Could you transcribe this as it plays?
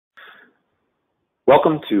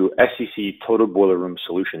Welcome to SCC Total Boiler Room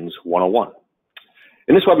Solutions 101.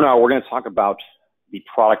 In this webinar, we're going to talk about the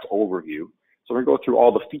product overview. So we're going to go through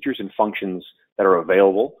all the features and functions that are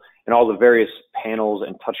available and all the various panels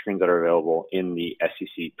and touchscreens that are available in the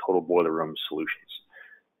SCC Total Boiler Room Solutions.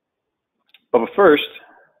 But first,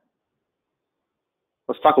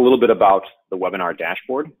 let's talk a little bit about the webinar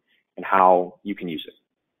dashboard and how you can use it.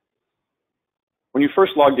 When you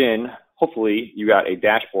first logged in, hopefully you got a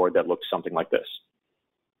dashboard that looks something like this.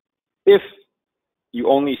 If you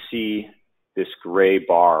only see this gray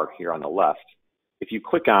bar here on the left, if you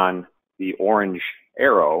click on the orange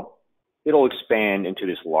arrow, it'll expand into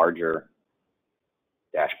this larger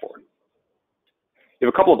dashboard. You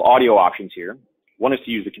have a couple of audio options here. One is to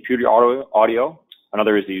use the computer audio,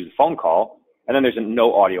 another is to use the phone call, and then there's a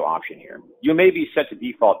no audio option here. You may be set to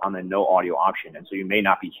default on the no audio option, and so you may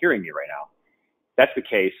not be hearing me right now. If that's the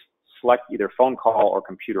case, select either phone call or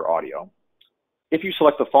computer audio. If you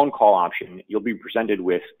select the phone call option, you'll be presented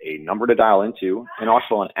with a number to dial into and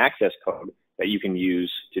also an access code that you can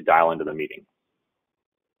use to dial into the meeting.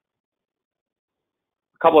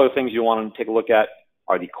 A couple other things you want to take a look at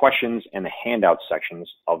are the questions and the handout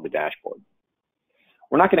sections of the dashboard.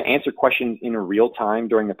 We're not going to answer questions in real time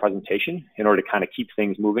during the presentation in order to kind of keep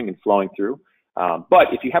things moving and flowing through. But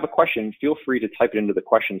if you have a question, feel free to type it into the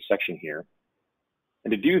questions section here.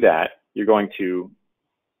 And to do that, you're going to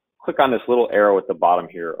click on this little arrow at the bottom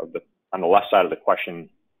here on the left side of the question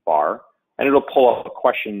bar, and it'll pull up a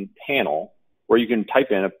question panel where you can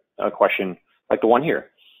type in a question like the one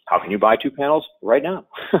here. How can you buy 2 panels right now?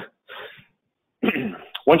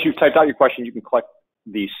 Once you've typed out your question, you can click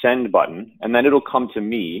the send button, and then it'll come to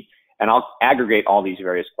me, and I'll aggregate all these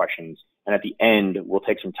various questions, and at the end, we'll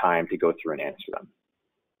take some time to go through and answer them.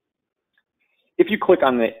 If you click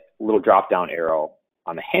on the little drop-down arrow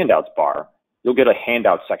on the handouts bar, you'll get a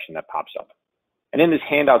handout section that pops up. And in this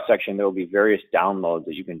handout section, there will be various downloads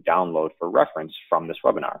that you can download for reference from this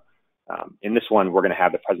webinar. In this one, we're going to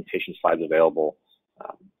have the presentation slides available.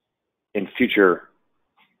 In future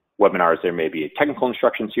webinars, there may be technical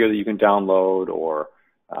instructions here that you can download, or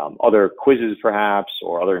other quizzes perhaps,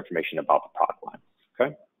 or other information about the product line.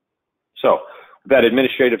 Okay? So with that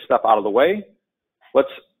administrative stuff out of the way,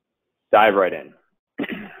 let's dive right in.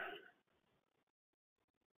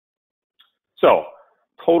 So,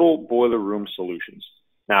 Total Boiler Room Solutions.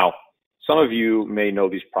 Now, some of you may know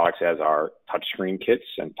these products as our touchscreen kits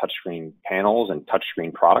and touchscreen panels and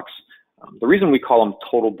touchscreen products. The reason we call them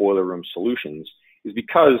Total Boiler Room Solutions is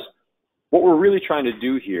because what we're really trying to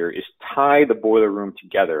do here is tie the boiler room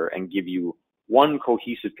together and give you one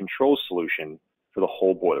cohesive control solution for the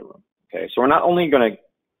whole boiler room. Okay, so we're not only going to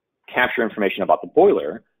capture information about the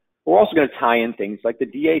boiler, we're also going to tie in things like the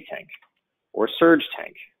DA tank or surge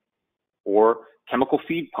tank, or chemical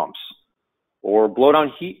feed pumps, or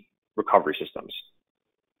blow-down heat recovery systems.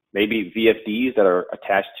 Maybe VFDs that are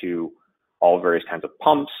attached to all various kinds of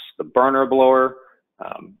pumps, the burner blower.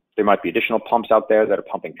 There might be additional pumps out there that are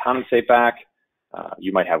pumping condensate back.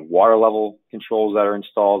 You might have water level controls that are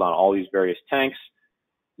installed on all these various tanks.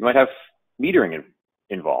 You might have metering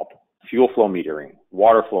involved, fuel flow metering,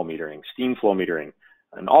 water flow metering, steam flow metering,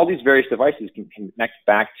 and all these various devices can connect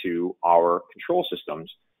back to our control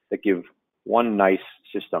systems that give one nice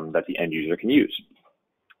system that the end user can use.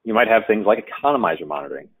 You might have things like economizer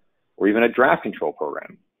monitoring, or even a draft control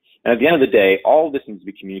program. And at the end of the day, all of this needs to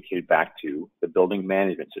be communicated back to the building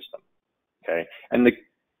management system. Okay? And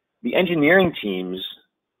the engineering teams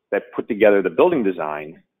that put together the building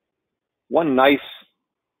design, one nice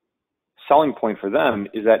selling point for them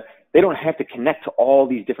is that they don't have to connect to all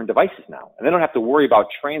these different devices now. And they don't have to worry about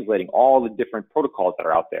translating all the different protocols that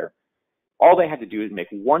are out there. All they have to do is make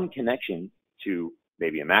one connection to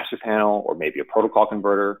maybe a master panel or maybe a protocol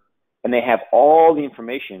converter, and they have all the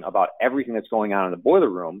information about everything that's going on in the boiler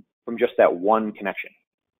room from just that one connection.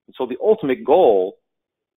 And so the ultimate goal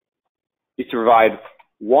is to provide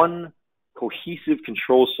one cohesive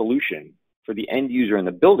control solution for the end user in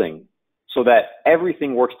the building so that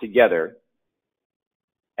everything works together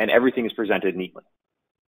and everything is presented neatly.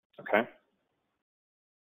 Okay?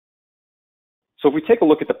 So if we take a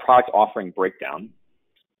look at the product offering breakdown,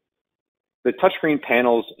 the touchscreen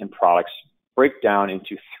panels and products break down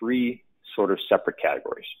into 3 sort of separate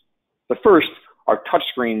categories. The first are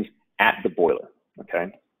touchscreens at the boiler,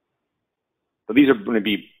 okay? So these are going to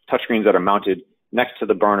be touchscreens that are mounted next to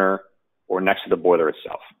the burner or next to the boiler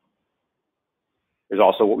itself. There's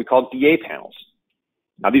also what we call DA panels.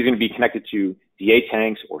 Now these are going to be connected to DA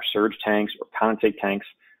tanks or surge tanks or condensate tanks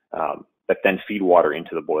that then feed water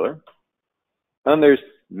into the boiler. And then there's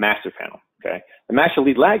master panel, okay? The master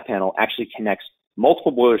lead lag panel actually connects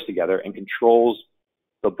multiple boilers together and controls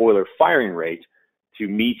the boiler firing rate to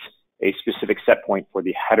meet a specific set point for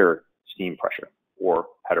the header steam pressure or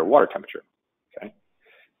header water temperature, okay?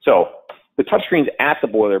 So the touchscreens at the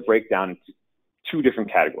boiler break down into two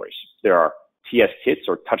different categories. There are TS kits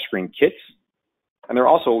or touchscreen kits, and there are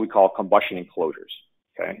also what we call combustion enclosures,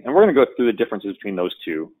 okay? And we're gonna go through the differences between those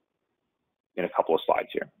two in a couple of slides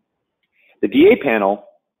here. The DA panel,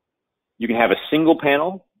 you can have a single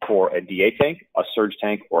panel for a DA tank, a surge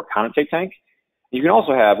tank, or a condensate tank. You can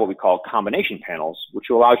also have what we call combination panels, which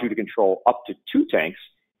allows you to control up to 2 tanks,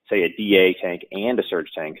 say a DA tank and a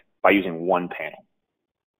surge tank, by using one panel.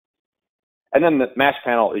 And then the master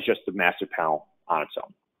panel is just the master panel on its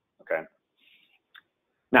own, okay?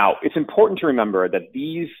 Now, it's important to remember that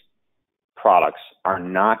these products are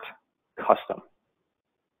not custom.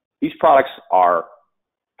 These products are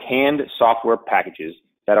canned software packages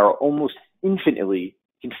that are almost infinitely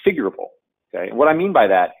configurable, okay? And what I mean by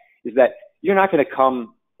that is that you're not going to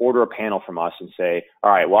come order a panel from us and say,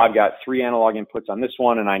 all right, well, I've got 3 analog inputs on this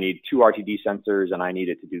one, and I need 2 RTD sensors, and I need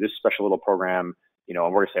it to do this special little program, you know,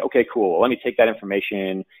 and we're going to say, okay, cool, well, let me take that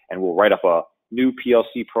information, and we'll write up a new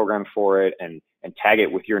PLC program for it and tag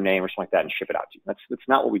it with your name or something like that and ship it out to you. That's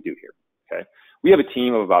not what we do here, okay? We have a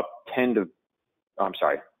team of about 8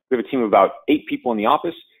 people in the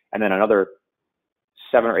office, and then another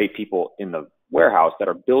 7 or 8 people in the warehouse that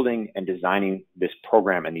are building and designing this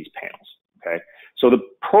program and these panels, okay? So the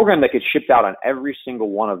program that gets shipped out on every single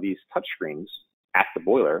one of these touchscreens at the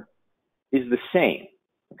boiler is the same,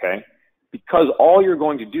 okay? Because all you're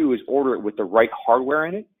going to do is order it with the right hardware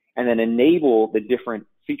in it and then enable the different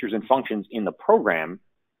features and functions in the program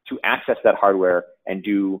to access that hardware and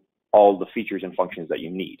do all the features and functions that you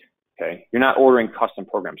need, okay? You're not ordering custom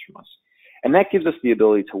programs from us. And that gives us the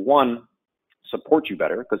ability to, 1, support you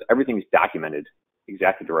better because everything is documented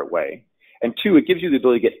exactly the right way. And 2, it gives you the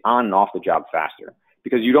ability to get on and off the job faster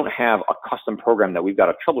because you don't have a custom program that we've got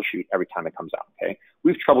to troubleshoot every time it comes out, okay?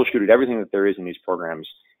 We've troubleshooted everything that there is in these programs,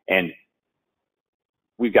 and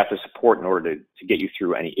we've got the support in order to get you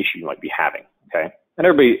through any issue you might be having, okay? And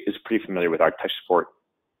everybody is pretty familiar with our tech support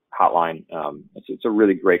hotline. It's a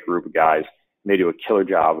really great group of guys, and they do a killer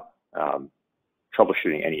job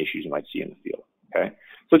troubleshooting any issues you might see in the field, okay?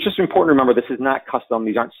 So it's just important to remember this is not custom.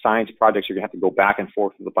 These aren't science projects you're gonna have to go back and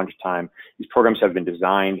forth with a bunch of time. These programs have been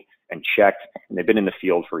designed and checked, and they've been in the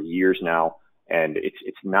field for years now, and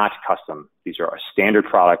it's not custom. These are a standard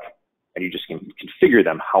product, and you just can configure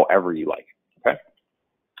them however you like, okay?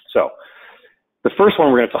 So the first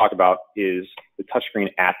one we're gonna talk about is the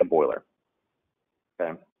touchscreen at the boiler,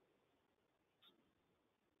 okay?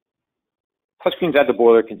 Touchscreens at the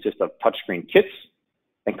boiler consist of touchscreen kits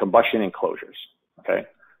and combustion enclosures, okay?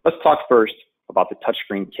 Let's talk first about the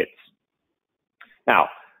touchscreen kits. Now,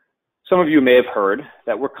 some of you may have heard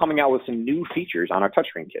that we're coming out with some new features on our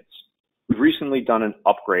touchscreen kits. We've recently done an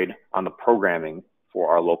upgrade on the programming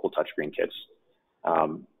for our local touchscreen kits.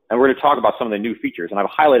 And we're going to talk about some of the new features, and I've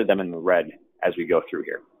highlighted them in the red as we go through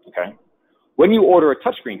here, okay? When you order a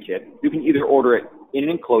touchscreen kit, you can either order it in an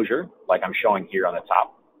enclosure, like I'm showing here on the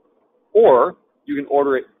top, or you can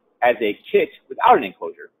order it as a kit without an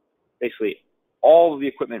enclosure. Basically, all of the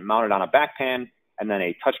equipment mounted on a back pan, and then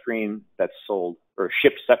a touchscreen that's sold or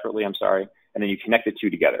shipped separately, and then you connect the two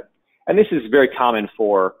together. And this is very common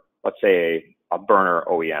for, let's say, a burner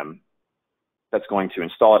OEM that's going to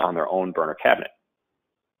install it on their own burner cabinet,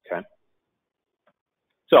 okay?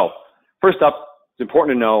 So first up, it's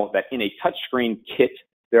important to know that in a touchscreen kit,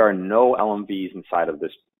 there are no LMVs inside of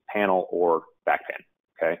this panel or back pan,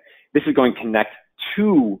 okay? This is going to connect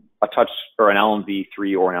to a touch or an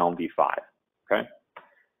LMV3 or an LMV5, okay?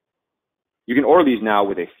 You can order these now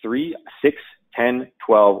with a 3, 6, 10,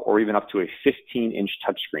 12, or even up to a 15-inch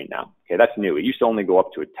touchscreen now. Okay, that's new. It used to only go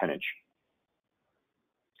up to a 10-inch.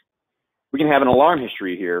 We can have an alarm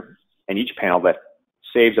history here in each panel that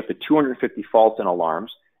saves up to 250 faults and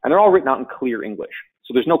alarms, and they're all written out in clear English.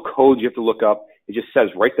 So there's no codes you have to look up. It just says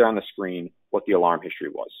right there on the screen what the alarm history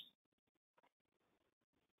was.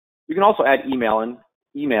 You can also add email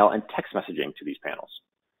and text messaging to these panels.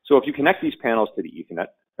 So if you connect these panels to the Ethernet,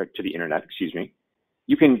 or to the internet, excuse me,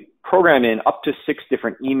 you can program in up to 6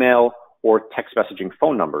 different email or text messaging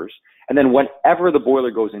phone numbers. And then whenever the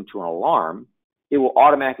boiler goes into an alarm, it will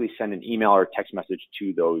automatically send an email or text message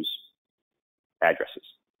to those addresses.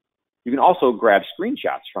 You can also grab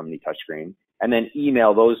screenshots from the touchscreen and then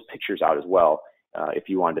email those pictures out as well if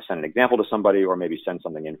you wanted to send an example to somebody or maybe send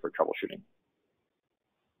something in for troubleshooting.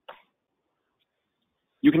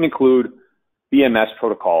 You can include BMS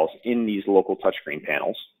protocols in these local touchscreen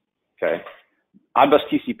panels, okay? Modbus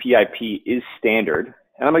TCP IP is standard,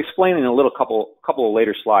 and I'm explaining in a couple of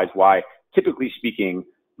later slides why, typically speaking,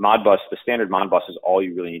 Modbus, the standard Modbus is all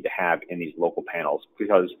you really need to have in these local panels,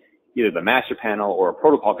 because either the master panel or a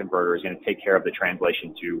protocol converter is going to take care of the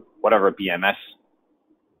translation to whatever BMS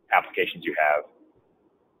applications you have.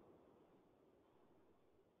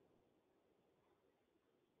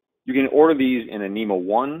 You can order these in a NEMA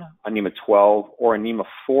 1, a NEMA 12, or a NEMA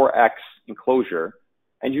 4X enclosure,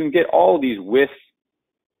 and you can get all of these with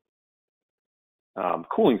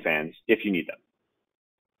cooling fans if you need them.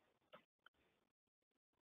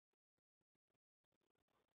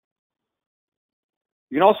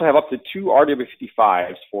 You can also have up to 2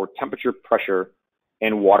 RW55s for temperature, pressure,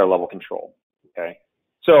 and water level control, okay?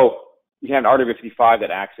 So you can have an RW55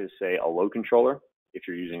 that acts as, say, a load controller if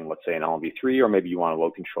you're using, let's say, an LMV3, or maybe you want a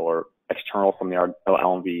load controller external from the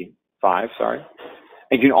LMV5, sorry.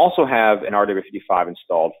 And you can also have an RW55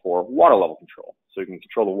 installed for water level control. So you can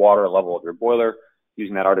control the water level of your boiler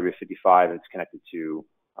using that RW55 that's connected to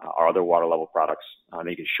our other water level products. And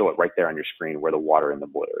you can show it right there on your screen where the water in the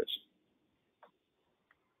boiler is.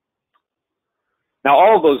 Now,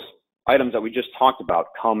 all of those items that we just talked about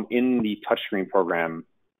come in the touchscreen program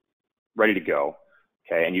ready to go,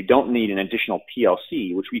 okay? And you don't need an additional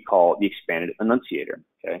PLC, which we call the expanded enunciator,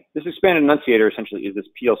 okay? This expanded enunciator essentially is this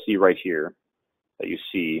PLC right here that you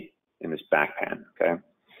see in this back pan, okay?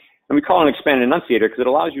 And we call it an expanded enunciator because it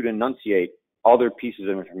allows you to enunciate other pieces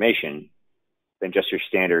of information than just your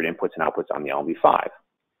standard inputs and outputs on the LMV5.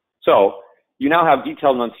 So you now have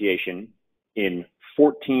detailed enunciation in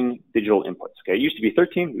 14 digital inputs, okay? It used to be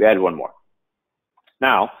 13, we added one more.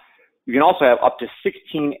 Now, you can also have up to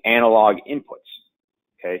 16 analog inputs,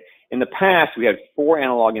 okay? In the past, we had 4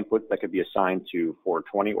 analog inputs that could be assigned to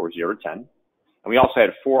 420 or 0 to 10. And we also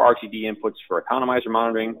had 4 RTD inputs for economizer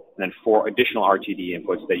monitoring, and then 4 additional RTD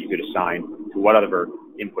inputs that you could assign to whatever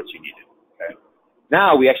inputs you needed, okay?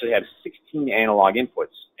 Now we actually have 16 analog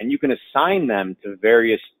inputs, and you can assign them to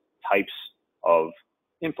various types of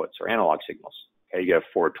inputs or analog signals. Okay, you have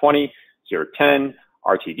 420, 0 to 10,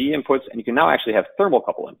 RTD inputs, and you can now actually have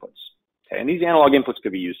thermocouple inputs. Okay, and these analog inputs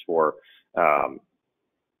could be used for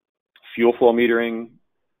fuel flow metering,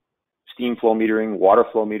 steam flow metering, water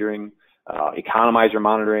flow metering, economizer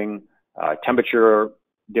monitoring, temperature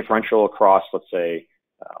differential across, let's say,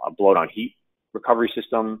 a blowed on heat recovery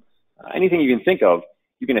system. Anything you can think of,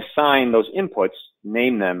 you can assign those inputs,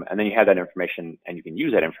 name them, and then you have that information, and you can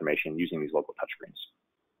use that information using these local touchscreens.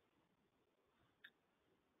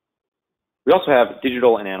 We also have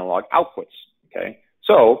digital and analog outputs, okay?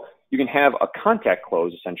 So you can have a contact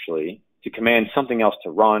close, essentially, to command something else to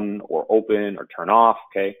run or open or turn off,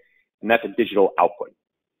 okay? And that's a digital output.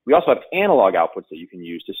 We also have analog outputs that you can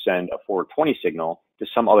use to send a 420 signal to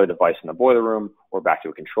some other device in the boiler room or back to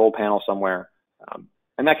a control panel somewhere.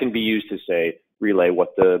 And that can be used to, say, relay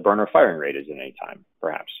what the burner firing rate is at any time,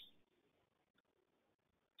 perhaps.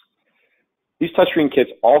 These touchscreen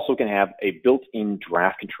kits also can have a built-in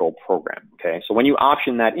draft control program, okay? So when you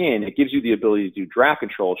option that in, it gives you the ability to do draft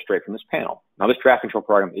control straight from this panel. Now, this draft control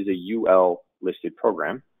program is a UL-listed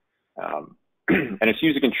program, and it's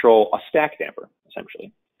used to control a stack damper,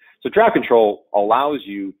 essentially. So draft control allows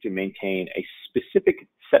you to maintain a specific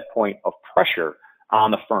set point of pressure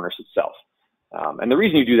on the furnace itself. And the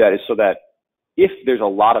reason you do that is so that if there's a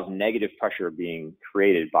lot of negative pressure being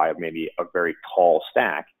created by maybe a very tall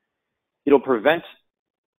stack, it'll prevent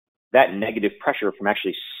that negative pressure from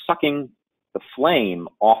actually sucking the flame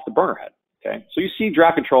off the burner head, okay? So you see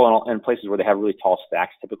draft control in places where they have really tall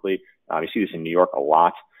stacks, typically. You see this in New York a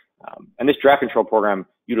lot. And this draft control program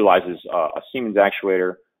utilizes a Siemens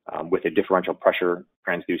actuator with a differential pressure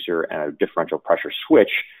transducer and a differential pressure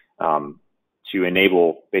switch to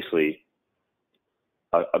enable basically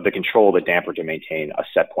the control of the damper to maintain a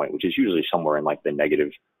set point, which is usually somewhere in like the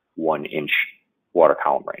 -1 inch water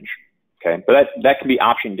column range. Okay, but that can be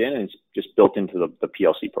optioned in, and it's just built into the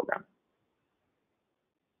PLC program.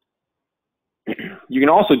 You can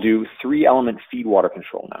also do 3-element feed water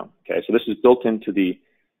control now. Okay, so this is built into the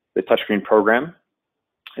touchscreen program,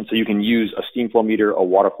 and so you can use a steam flow meter, a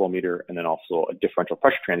water flow meter, and then also a differential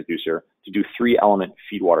pressure transducer to do 3-element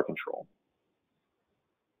feed water control.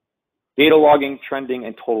 Data logging, trending,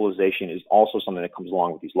 and totalization is also something that comes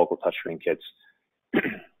along with these local touchscreen kits.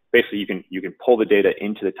 Basically, you can pull the data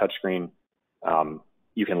into the touchscreen.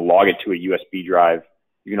 You can log it to a USB drive.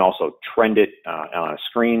 You can also trend it on a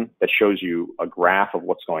screen that shows you a graph of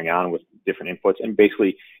what's going on with different inputs. And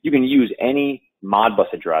basically, you can use any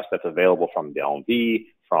Modbus address that's available from the LMV,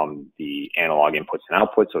 from the analog inputs and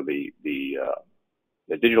outputs, or the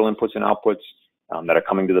digital inputs and outputs that are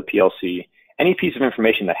coming to the PLC. Any piece of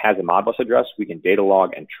information that has a Modbus address, we can data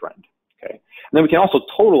log and trend. Okay, and then we can also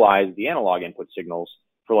totalize the analog input signals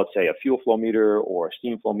for, let's say, a fuel flow meter or a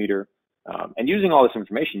steam flow meter. And using all this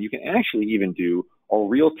information, you can actually even do a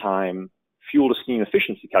real-time fuel to steam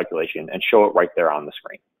efficiency calculation and show it right there on the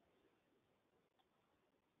screen.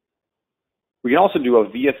 We can also do a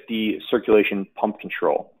VFD circulation pump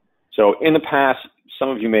control. So in the past, some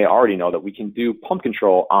of you may already know that we can do pump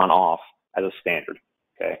control on-off as a standard,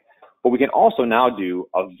 okay? But we can also now do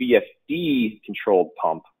a VFD controlled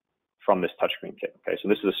pump from this touchscreen kit, okay? So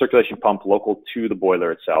this is a circulation pump local to the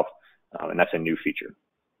boiler itself, and that's a new feature.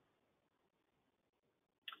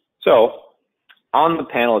 So on the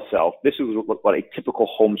panel itself, this is what a typical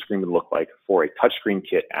home screen would look like for a touchscreen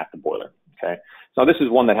kit at the boiler, okay? So this is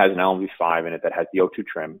one that has an LMV5 in it that has the O2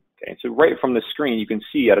 trim, okay? So right from the screen, you can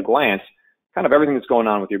see at a glance kind of everything that's going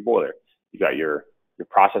on with your boiler. You got your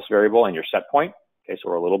process variable and your set point, okay? So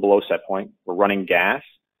we're a little below set point. We're running gas.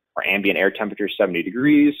 Our ambient air temperature is 70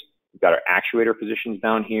 degrees. We've got our actuator positions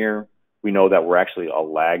down here. We know that we're actually a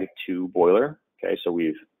lag 2 boiler, okay? So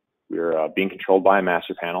we're being controlled by a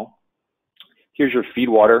master panel. Here's your feed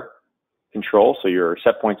water control. So your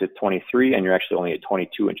set point's at 23 and you're actually only at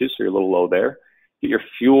 22 inches, so you're a little low there. Get your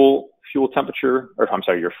fuel temperature, or I'm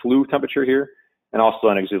sorry, your flue temperature here, and also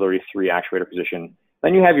an auxiliary 3 actuator position.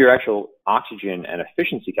 Then you have your actual oxygen and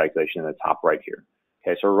efficiency calculation in the top right here.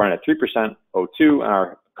 Okay, so we're running at 3% O2 and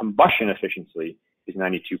our combustion efficiency is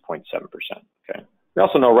 92.7%, okay? We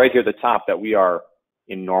also know right here at the top that we are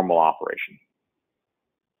in normal operation.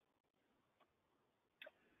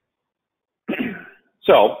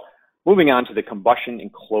 So moving on to the combustion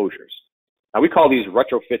enclosures. Now we call these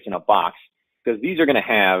retrofits in a box because these are going to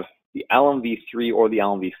have the LMV3 or the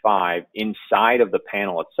LMV5 inside of the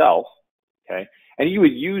panel itself, okay? And you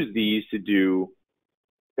would use these to do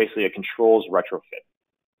basically a controls retrofit.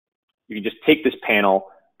 You can just take this panel,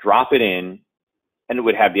 drop it in, and it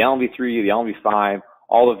would have the LMV3, the LMV5,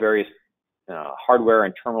 all the various hardware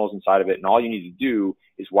and terminals inside of it, and all you need to do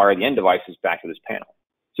is wire the end devices back to this panel.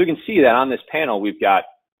 So you can see that on this panel, we've got,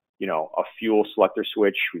 you know, a fuel selector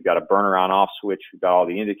switch, we've got a burner on-off switch, we've got all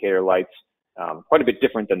the indicator lights, quite a bit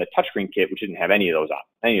different than the touchscreen kit, which didn't have any of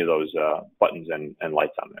those buttons and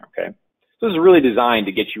lights on there, okay? So this is really designed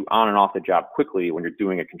to get you on and off the job quickly when you're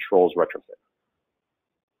doing a controls retrofit.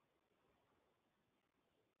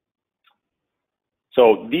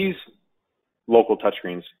 So these local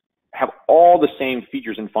touchscreens have all the same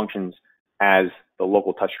features and functions as the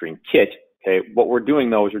local touchscreen kit. Okay, what we're doing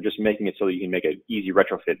though is we're just making it so that you can make an easy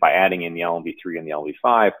retrofit by adding in the LMV3 and the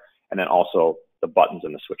LMV5, and then also the buttons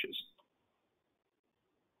and the switches.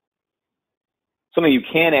 Something you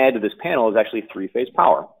can add to this panel is actually 3-phase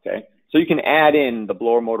power, okay? So you can add in the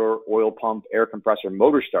blower motor, oil pump, air compressor,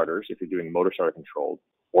 motor starters if you're doing motor starter controlled,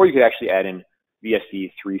 or you could actually add in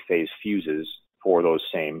VSD 3-phase fuses for those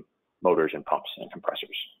same motors and pumps and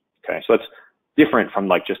compressors, okay? So that's different from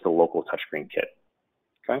like just the local touchscreen kit,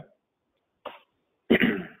 okay?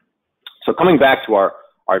 So coming back to our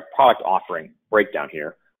product offering breakdown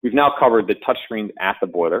here, we've now covered the touchscreens at the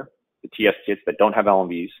boiler, the TS kits that don't have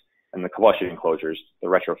LMVs, and the combustion enclosures, the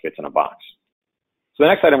retrofits in a box. So the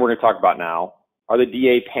next item we're going to talk about now are the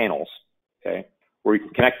DA panels, okay, where we can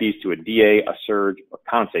connect these to a DA, a surge, or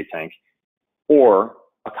condensate tank, or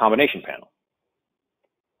a combination panel.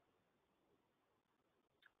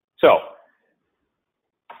 So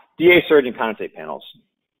DA, surge, and condensate panels.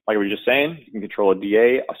 Like we were just saying, you can control a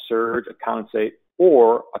DA, a surge, a condensate,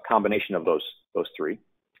 or a combination of those three.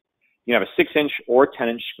 You have a 6-inch or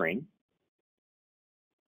 10-inch screen.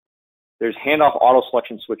 There's handoff auto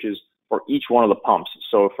selection switches for each one of the pumps.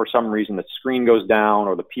 So if for some reason the screen goes down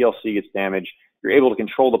or the PLC gets damaged, you're able to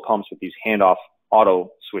control the pumps with these handoff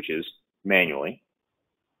auto switches manually.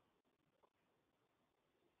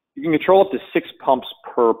 You can control up to 6 pumps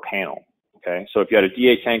per panel, okay? So if you had a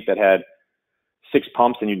DA tank that had 6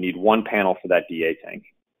 pumps, then you'd need 1 panel for that DA tank.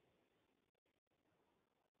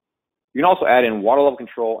 You can also add in water level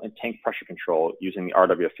control and tank pressure control using the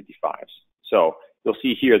RW55s. So you'll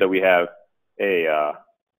see here that we have a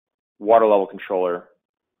water level controller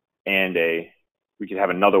and we could have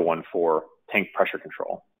another one for tank pressure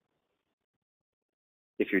control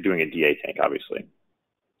if you're doing a DA tank, obviously.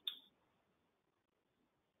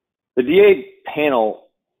 The DA panel,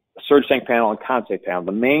 surge tank panel, and condensate panel,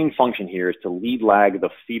 the main function here is to lead lag the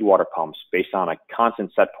feed water pumps based on a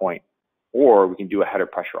constant set point, or we can do a header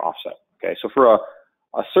pressure offset. Okay, so for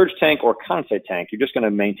a surge tank or condensate tank, you're just going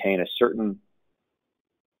to maintain a certain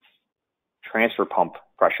transfer pump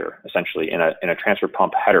pressure, essentially, in a transfer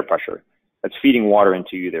pump header pressure that's feeding water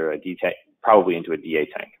into either a D tank, probably into a DA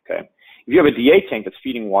tank. Okay, if you have a DA tank that's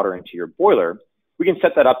feeding water into your boiler, we can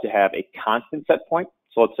set that up to have a constant set point.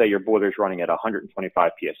 So let's say your boiler is running at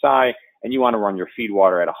 125 psi, and you want to run your feed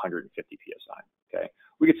water at 150 psi. Okay,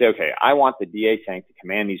 we could say, okay, I want the DA tank to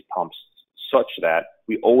command these pumps such that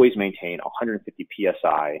we always maintain 150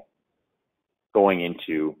 psi going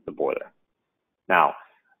into the boiler. Now,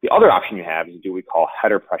 the other option you have is to do what we call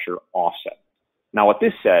header pressure offset. Now, what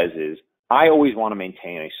this says is I always want to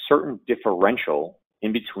maintain a certain differential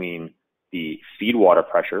in between the feed water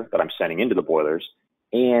pressure that I'm sending into the boilers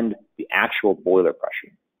and the actual boiler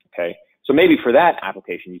pressure, okay? So maybe for that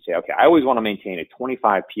application, you'd say, okay, I always want to maintain a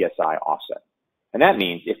 25 psi offset. And that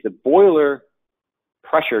means if the boiler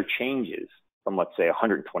pressure changes from, let's say,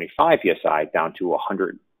 125 psi down to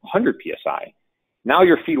 100 psi, now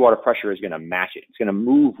your feed water pressure is going to match it. It's going to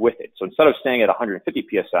move with it. So instead of staying at 150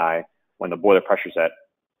 psi when the boiler pressure is at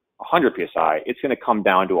 100 psi, it's going to come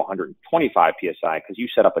down to 125 psi because you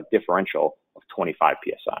set up a differential of 25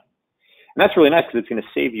 psi. And that's really nice because it's going to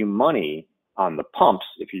save you money on the pumps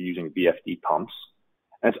if you're using VFD pumps.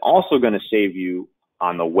 And it's also going to save you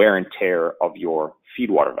on the wear and tear of your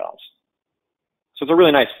feed water valves. So it's a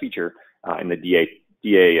really nice feature in the DA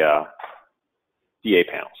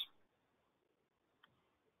panels.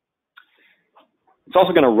 It's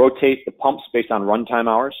also going to rotate the pumps based on runtime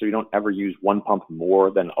hours, so you don't ever use one pump more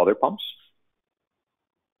than other pumps.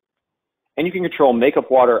 And you can control makeup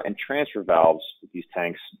water and transfer valves with these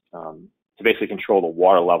tanks to basically control the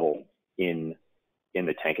water level in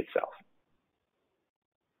the tank itself.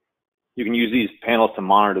 You can use these panels to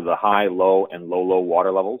monitor the high, low, and low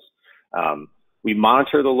water levels. We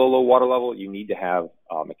monitor the low water level. You need to have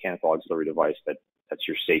a mechanical auxiliary device that's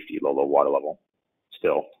your safety low water level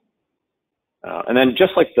still. And then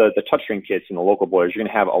just like the touchscreen kits in the local boilers, you're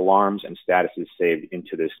going to have alarms and statuses saved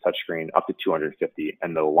into this touchscreen up to 250,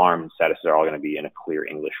 and the alarm and statuses are all going to be in a clear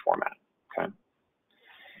English format. Okay.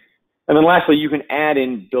 And then lastly, you can add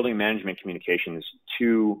in building management communications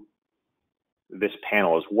to this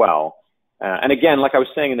panel as well. And again, like I was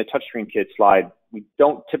saying in the touchscreen kit slide, we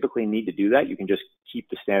don't typically need to do that. You can just keep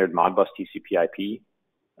the standard Modbus TCP/IP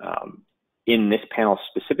in this panel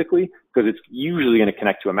specifically, because it's usually going to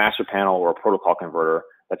connect to a master panel or a protocol converter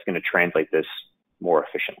that's going to translate this more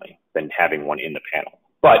efficiently than having one in the panel.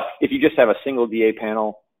 But if you just have a single DA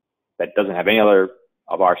panel that doesn't have any other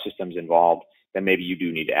of our systems involved, then maybe you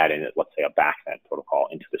do need to add in, let's say, a BACnet protocol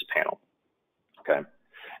into this panel. Okay.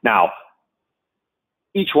 Now,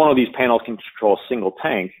 each one of these panels can control a single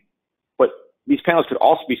tank, but these panels could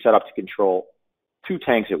also be set up to control two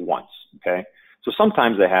tanks at once. Okay. So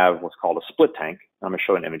sometimes they have what's called a split tank. I'm going to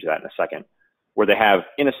show an image of that in a second, where they have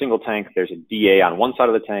in a single tank, there's a DA on one side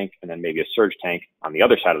of the tank and then maybe a surge tank on the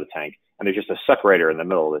other side of the tank. And there's just a separator in the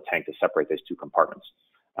middle of the tank to separate those two compartments.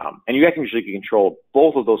 And you can usually control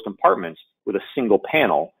both of those compartments with a single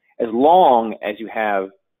panel, as long as you have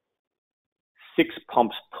 6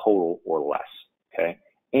 pumps total or less, okay?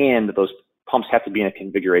 And those pumps have to be in a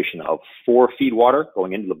configuration of 4 feed water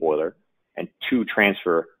going into the boiler and 2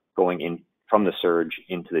 transfer going in from the surge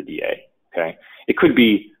into the DA, okay? It could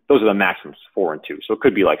be, those are the maximums, 4 and 2. So it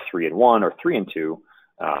could be like 3 and 1 or 3 and 2,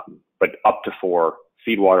 but up to 4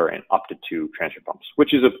 feed water and up to 2 transfer pumps,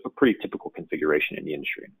 which is a pretty typical configuration in the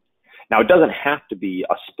industry. Now, it doesn't have to be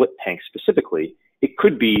a split tank specifically. It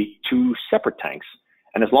could be 2 separate tanks.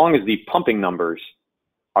 And as long as the pumping numbers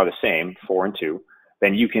are the same, 4 and 2,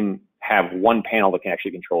 then you can have one panel that can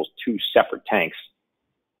actually control 2 separate tanks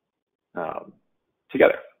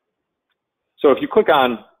together. So if you click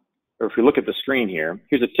on, or if you look at the screen here,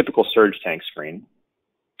 here's a typical surge tank screen.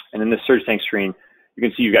 And in this surge tank screen, you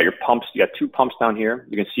can see you've got your pumps. You got 2 pumps down here.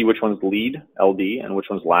 You can see which one's lead, LD, and which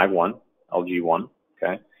one's lag 1, LG1,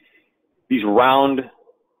 okay? These round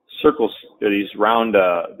circles, these round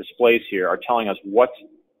displays here are telling us what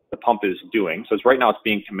the pump is doing. So right now it's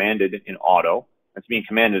being commanded in auto. It's being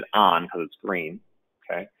commanded on because it's green,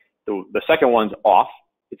 okay? The second one's off.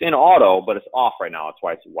 It's in auto, but it's off right now. That's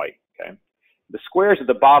why it's white, okay? The squares at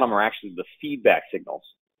the bottom are actually the feedback signals,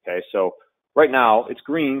 okay? So right now it's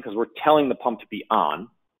green because we're telling the pump to be on.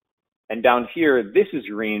 And down here, this is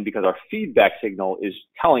green because our feedback signal is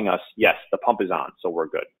telling us, yes, the pump is on, so we're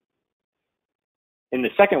good. In the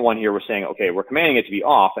second one here, we're saying, okay, we're commanding it to be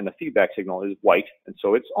off, and the feedback signal is white, and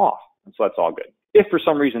so it's off, and so that's all good. If for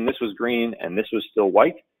some reason this was green and this was still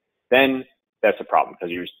white, then that's a problem,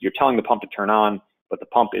 because you're telling the pump to turn on, but the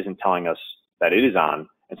pump isn't telling us that it is on,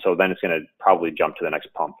 and so then it's going to probably jump to the next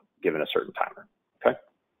pump given a certain timer, okay?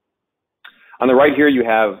 On the right here, you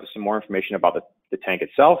have some more information about the tank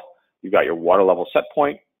itself. You've got your water level set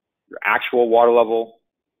point, your actual water level,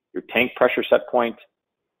 your tank pressure set point,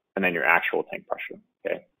 and then your actual tank pressure,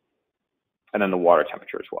 okay? And then the water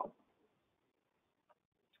temperature as well.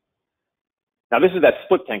 Now, this is that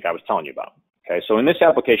split tank I was telling you about, Okay, so in this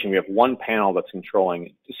application, we have one panel that's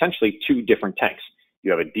controlling essentially two different tanks.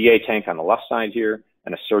 You have a DA tank on the left side here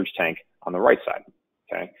and a surge tank on the right side.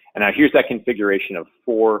 Okay, and now here's that configuration of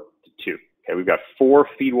 4 to 2. Okay, we've got 4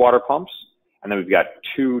 feed water pumps, and then we've got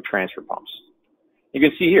 2 transfer pumps. You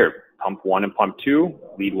can see here, pump 1 and pump 2,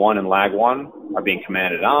 lead 1 and lag 1 are being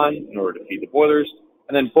commanded on in order to feed the boilers,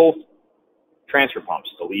 and then both transfer pumps,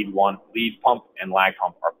 the lead pump and lag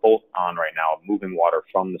pump, are both on right now, moving water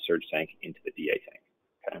from the surge tank into the DA tank.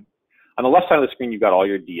 Okay. On the left side of the screen, you've got all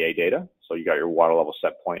your DA data. So you got your water level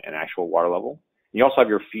set point and actual water level. And you also have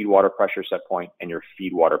your feed water pressure set point and your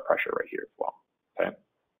feed water pressure right here as well. Okay.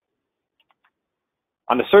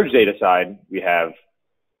 On the surge data side, we have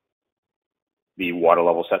the water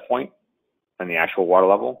level set point and the actual water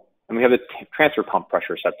level. And we have the transfer pump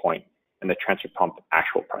pressure set point and the transfer pump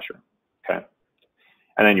actual pressure. Okay.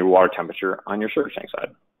 And then your water temperature on your surge tank side.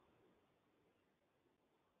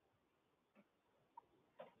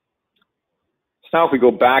 So now if we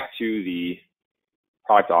go back to the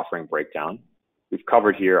product offering breakdown, we've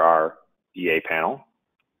covered here our DA panel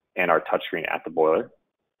and our touchscreen at the boiler.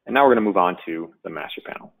 And now we're going to move on to the master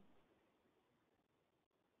panel.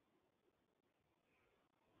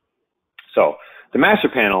 So the master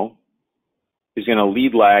panel is going to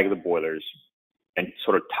lead lag the boilers and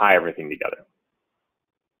sort of tie everything together.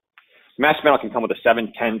 The master panel can come with a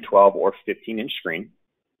 7, 10, 12, or 15-inch screen,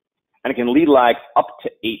 and it can lead lag up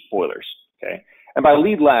to 8 boilers. Okay, and by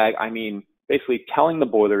lead lag, I mean basically telling the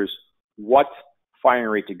boilers what firing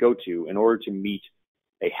rate to go to in order to meet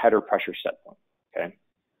a header pressure set point. Okay,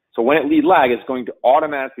 so when it lead lag, it's going to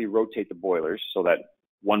automatically rotate the boilers so that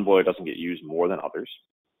one boiler doesn't get used more than others,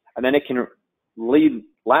 and then it can lead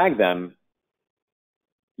lag them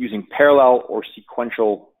using parallel or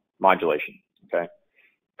sequential modulation. Okay,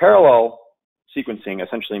 parallel sequencing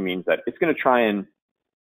essentially means that it's going to try and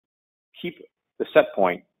keep the set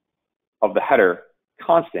point of the header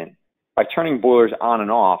constant by turning boilers on and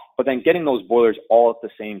off, but then getting those boilers all at the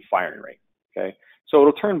same firing rate. Okay, so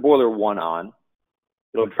it'll turn boiler 1 on,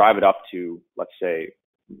 it'll drive it up to, let's say,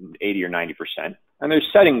 80 or 90%. And there's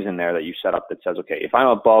settings in there that you set up that says, okay, if I'm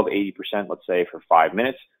above 80%, let's say for 5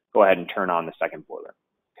 minutes, go ahead and turn on the second boiler.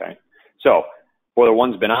 Okay, so boiler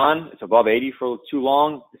 1's been on, it's above 80 for too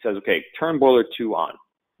long. It says, okay, turn boiler 2 on.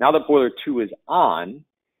 Now that boiler 2 is on,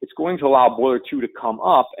 it's going to allow boiler 2 to come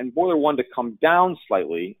up and boiler 1 to come down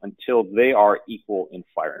slightly until they are equal in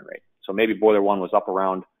firing rate. So maybe boiler 1 was up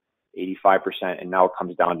around 85% and now it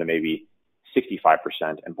comes down to maybe 65%,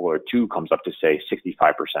 and boiler 2 comes up to say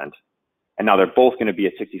 65%. And now they're both going to be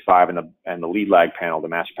at 65, and the lead lag panel, the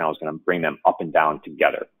master panel, is going to bring them up and down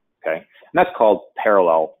together. Okay, and that's called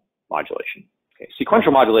parallel modulation. Okay,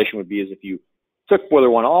 sequential modulation would be as if you took boiler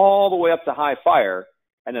 1 all the way up to high fire,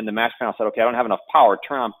 and then the master panel said, okay, I don't have enough power,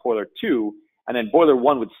 turn on boiler 2, and then boiler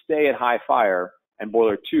 1 would stay at high fire, and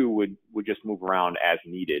boiler 2 would just move around as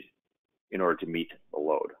needed in order to meet the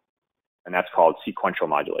load. And that's called sequential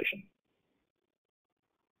modulation.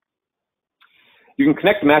 You can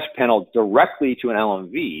connect the master panel directly to an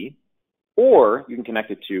LMV, or you can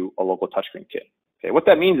connect it to a local touchscreen kit. Okay, what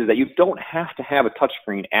that means is that you don't have to have a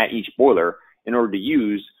touchscreen at each boiler in order to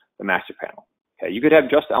use the master panel. Okay, you could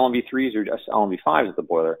have just LMV3s or just LMV5s at the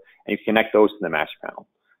boiler, and you can connect those to the master panel.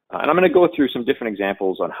 And I'm going to go through some different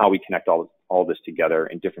examples on how we connect all this together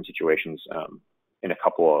in different situations in a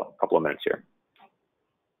couple of minutes here.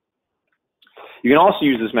 You can also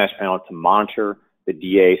use this master panel to monitor the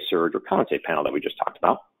DA, surge, or condensate panel that we just talked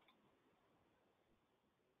about.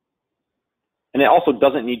 And it also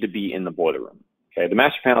doesn't need to be in the boiler room. Okay, the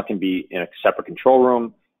master panel can be in a separate control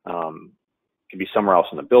room, can be somewhere else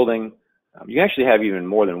in the building. You can actually have even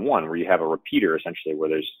more than one, where you have a repeater essentially where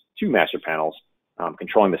there's 2 master panels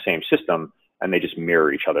controlling the same system, and they just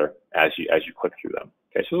mirror each other as you click through them.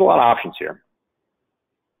 Okay, so there's a lot of options here.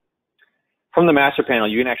 From the master panel,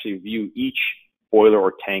 you can actually view each boiler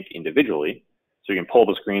or tank individually. So you can pull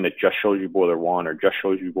the screen that just shows you boiler 1 or just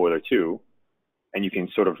shows you boiler 2, and you can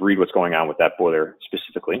sort of read what's going on with that boiler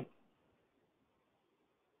specifically.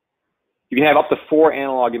 You can have up to 4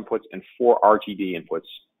 analog inputs and 4 RTD inputs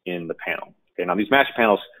in the panel. Okay, now these master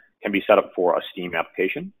panels can be set up for a steam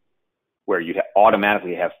application, where you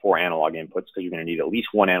automatically have 4 analog inputs, because you're going to need at least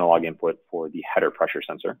 1 analog input for the header pressure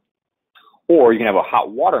sensor. Or you can have a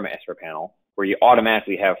hot water master panel, where you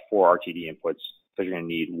automatically have 4 RTD inputs, because you're going to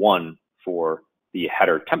need 1 for the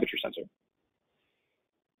header temperature sensor.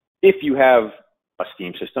 If you have a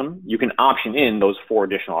steam system, you can option in those 4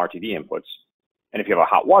 additional RTD inputs. And if you have a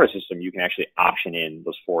hot water system, you can actually option in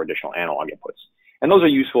those 4 additional analog inputs. And those are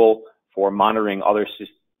useful for monitoring other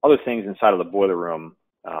things inside of the boiler room,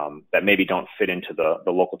 that maybe don't fit into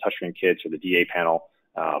the local touchscreen kits or the DA panel.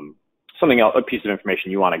 Something else, a piece of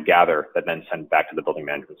information you want to gather that then send back to the building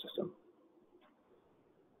management system.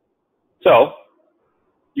 So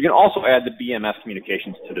you can also add the BMS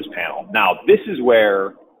communications to this panel. Now, this is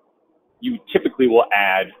where you typically will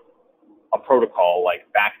add a protocol like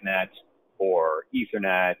BACnet or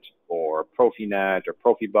Ethernet or Profinet or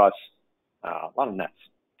Profibus, a lot of nets.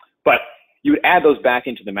 But you would add those back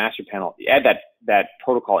into the master panel. You add that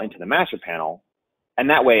protocol into the master panel,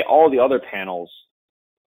 and that way all the other panels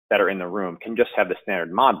that are in the room can just have the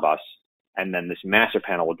standard Modbus, and then this master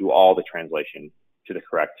panel will do all the translation to the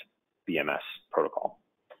correct BMS protocol.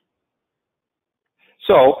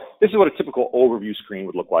 So this is what a typical overview screen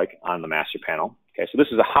would look like on the master panel. Okay, so this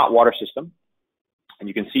is a hot water system, and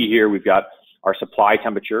you can see here we've got our supply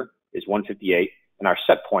temperature is 158, and our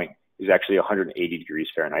set point is actually 180 degrees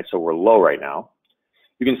Fahrenheit, so we're low right now.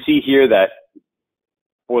 You can see here that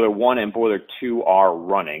boiler 1 and boiler 2 are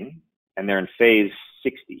running, and they're in phase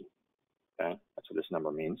 60. Okay, that's what this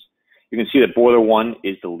number means. You can see that boiler 1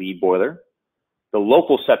 is the lead boiler. The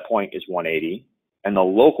local set point is 180, and the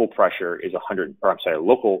local pressure is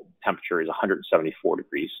local temperature is 174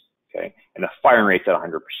 degrees. Okay, and the firing rate's at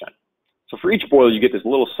 100%. So for each boiler, you get this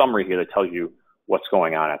little summary here that tells you what's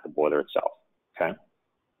going on at the boiler itself. Okay,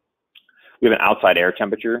 we have an outside air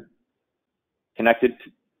temperature connected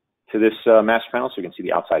to this master panel, so you can see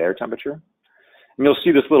the outside air temperature. And you'll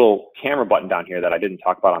see this little camera button down here that I didn't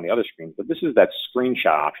talk about on the other screens, but this is that screenshot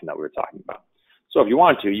option that we were talking about. So if you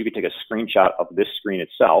wanted to, you could take a screenshot of this screen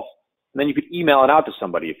itself, and then you could email it out to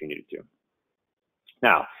somebody if you needed to.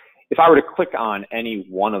 Now, if I were to click on any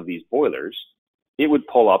one of these boilers, it would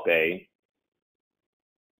pull up a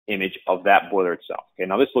image of that boiler itself. Okay,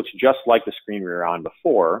 now this looks just like the screen we were on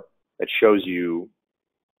before that shows you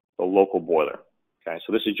the local boiler. Okay,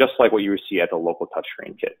 so this is just like what you would see at the local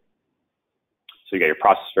touchscreen kit. So you got your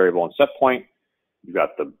process variable and set point. You've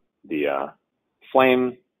got the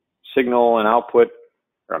flame signal and output,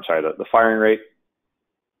 or I'm sorry, the firing rate,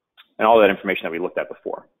 and all that information that we looked at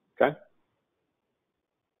before. Okay.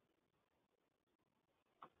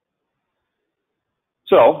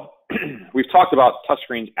 So we've talked about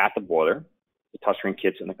touchscreens at the boiler, the touchscreen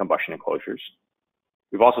kits, and the combustion enclosures.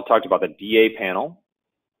 We've also talked about the DA panel,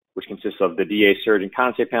 which consists of the DA surge and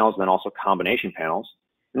condensate panels, and then also combination panels.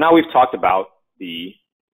 And now we've talked about the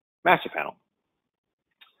master panel.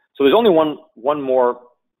 So there's only one more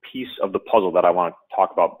piece of the puzzle that I want to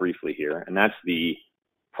talk about briefly here, and that's the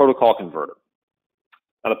protocol converter.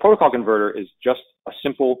 Now, the protocol converter is just a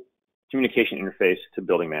simple communication interface to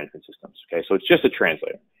building management systems. Okay, so it's just a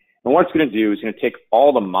translator. And what it's going to do is going to take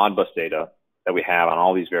all the Modbus data that we have on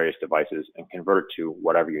all these various devices and convert it to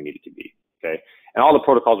whatever you need it to be. Okay, and all the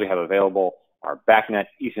protocols we have available are BACnet,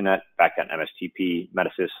 Ethernet, BACnet MSTP,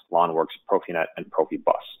 Metasys, LawnWorks, Profinet, and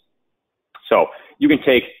Profibus. So you can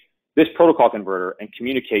take this protocol converter and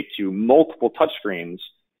communicate to multiple touchscreens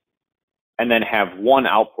and then have one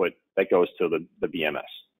output that goes to the BMS.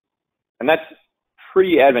 And that's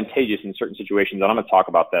pretty advantageous in certain situations, and I'm going to talk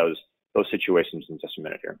about those situations in just a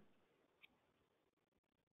minute here.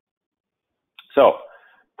 So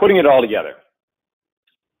putting it all together,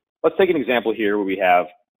 let's take an example here where we have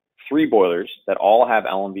 3 boilers that all have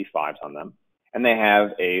LMV5s on them, and they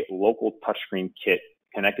have a local touchscreen kit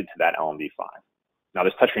connected to that LMV5. Now,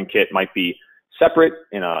 this touchscreen kit might be separate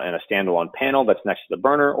in a standalone panel that's next to the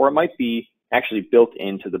burner, or it might be actually built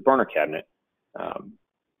into the burner cabinet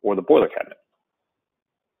or the boiler cabinet.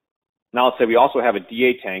 Now, let's say we also have a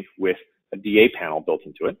DA tank with a DA panel built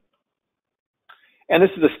into it. And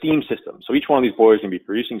this is a steam system. So each one of these boilers is going to be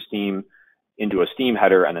producing steam into a steam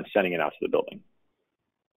header and then sending it out to the building.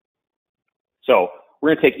 So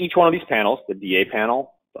we're going to take each one of these panels, the DA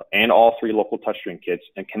panel and all 3 local touchscreen kits,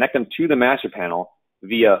 and connect them to the master panel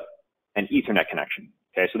via an Ethernet connection.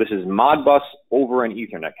 Okay, so this is Modbus over an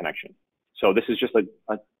Ethernet connection. So this is just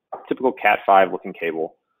a typical Cat5 looking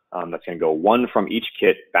cable that's going to go one from each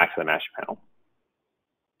kit back to the master panel.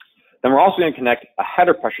 Then we're also going to connect a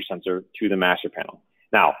header pressure sensor to the master panel.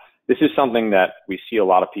 Now, this is something that we see a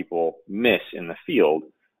lot of people miss in the field.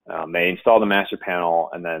 They install the master panel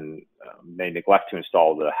and then they neglect to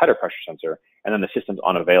install the header pressure sensor, and then the system's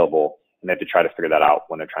unavailable and they have to try to figure that out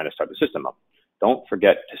when they're trying to start the system up. Don't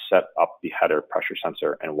forget to set up the header pressure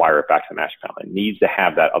sensor and wire it back to the master panel. It needs to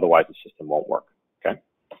have that, otherwise the system won't work, okay?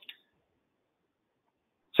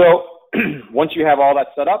 So once you have all that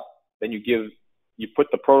set up, then you put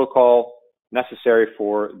the protocol necessary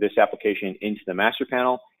for this application into the master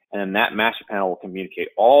panel, and then that master panel will communicate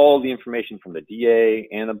all the information from the DA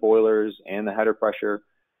and the boilers and the header pressure,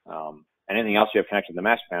 and anything else you have connected to the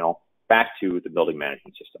master panel back to the building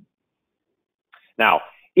management system. Now,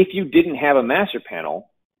 if you didn't have a master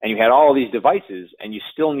panel and you had all these devices and you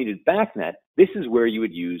still needed BACnet, this is where you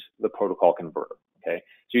would use the protocol converter, okay?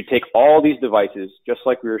 So you take all these devices, just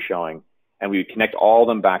like we were showing, and we would connect all of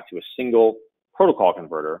them back to a single protocol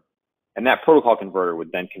converter, and that protocol converter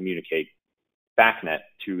would then communicate BACnet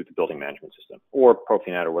to the building management system, or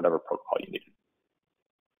Profinet, or whatever protocol you needed.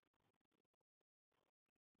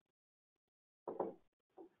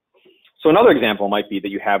 So another example might be that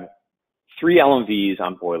you have 3 LMVs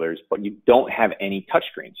on boilers, but you don't have any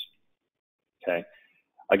touchscreens, okay?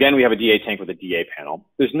 Again, we have a DA tank with a DA panel.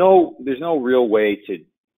 There's no real way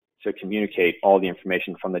to communicate all the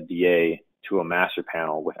information from the DA to a master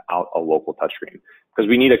panel without a local touchscreen, because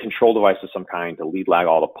we need a control device of some kind to lead lag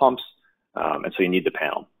all the pumps, and so you need the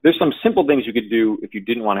panel. There's some simple things you could do if you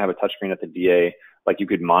didn't want to have a touchscreen at the DA, like you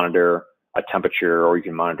could monitor a temperature, or you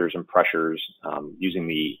can monitor some pressures using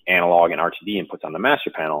the analog and RTD inputs on the master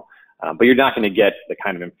panel, but you're not going to get the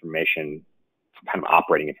kind of information, kind of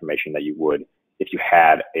operating information that you would if you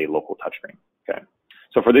had a local touchscreen, okay?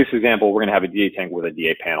 So for this example, we're going to have a DA tank with a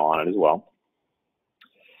DA panel on it as well.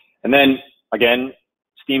 And then, again,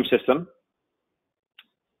 steam system.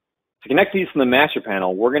 To connect these from the master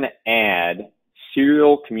panel, we're going to add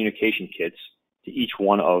serial communication kits to each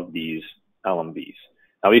one of these LMVs.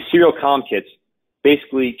 Now, these serial comm kits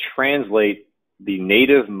basically translate the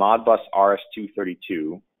native Modbus RS-232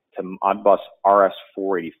 to Modbus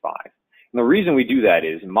RS-485. And the reason we do that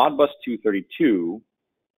is Modbus 232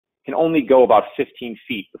 can only go about 15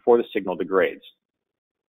 feet before the signal degrades.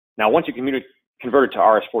 Now, once you convert it to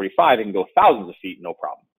RS-485, it can go thousands of feet, no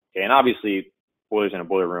problem. Okay, and obviously, boilers in a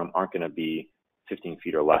boiler room aren't going to be 15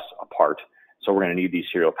 feet or less apart, so we're going to need these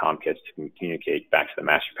serial comm kits to communicate back to the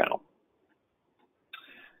master panel.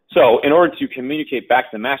 So, in order to communicate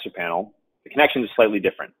back to the master panel, the connection is slightly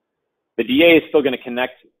different. The DA is still going to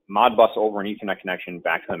connect Modbus over an Ethernet connection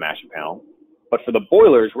back to the master panel, but for the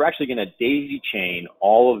boilers, we're actually going to daisy chain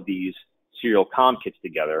all of these serial comm kits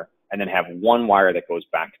together and then have one wire that goes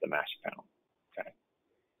back to the master panel. Okay.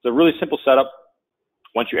 So a really simple setup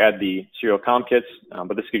once you add the serial comm kits,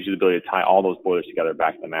 but this gives you the ability to tie all those boilers together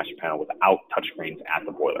back to the master panel without touchscreens at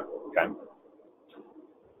the boiler. Okay.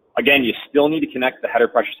 Again, you still need to connect the header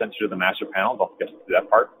pressure sensor to the master panel. Don't forget to do that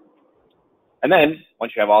part. And then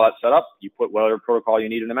once you have all that set up, you put whatever protocol you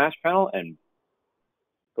need in the master panel and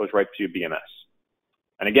it goes right to your BMS.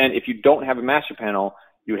 And again, if you don't have a master panel,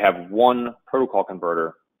 you would have one protocol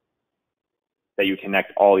converter that you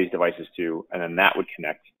connect all these devices to, and then that would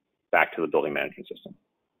connect back to the building management system.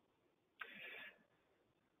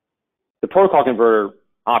 The protocol converter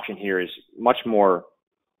option here is much more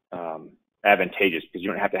advantageous because you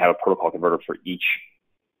don't have to have a protocol converter for each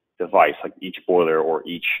device, like each boiler or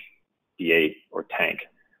each DA or tank.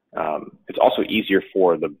 It's also easier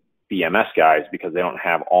for the BMS guys because they don't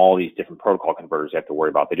have all these different protocol converters they have to worry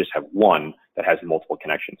about. They just have one that has multiple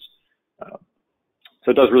connections. So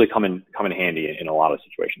it does really come in handy in a lot of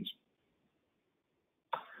situations.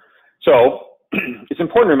 So it's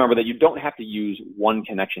important to remember that you don't have to use one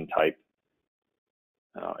connection type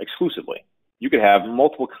exclusively. You could have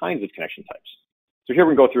multiple kinds of connection types. So here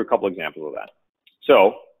we can go through a couple examples of that.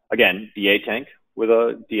 So again, DA tank with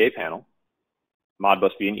a DA panel,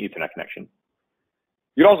 Modbus being an Ethernet connection.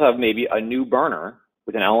 You'd also have maybe a new burner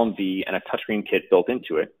with an LMV and a touchscreen kit built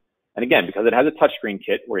into it. And again, because it has a touchscreen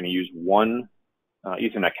kit, we're going to use one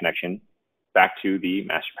Ethernet connection back to the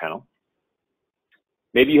master panel.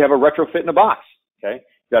 Maybe you have a retrofit in a box, okay?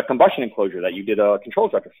 You got a combustion enclosure that you did a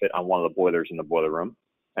controls retrofit on one of the boilers in the boiler room.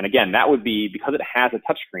 And again, that would be, because it has a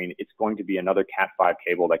touchscreen, it's going to be another Cat5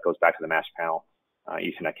 cable that goes back to the master panel,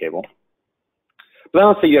 Ethernet cable. But then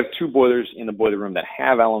let's say you have two boilers in the boiler room that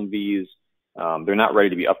have LMVs. They're not ready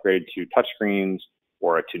to be upgraded to touchscreens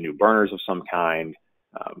or to new burners of some kind,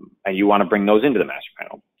 and you want to bring those into the master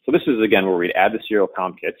panel. So this is, again, where we'd add the serial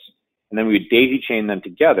comm kits, and then we would daisy chain them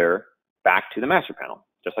together back to the master panel,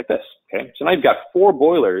 just like this, okay? So now you've got four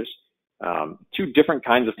boilers, two different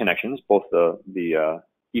kinds of connections, both the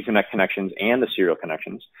Ethernet connections and the serial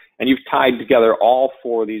connections, and you've tied together all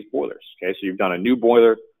four of these boilers, okay? So you've done a new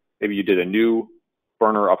boiler, maybe you did a new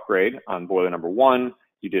burner upgrade on boiler number 1,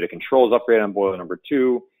 you did a controls upgrade on boiler number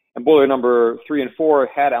 2, and boiler number 3 and 4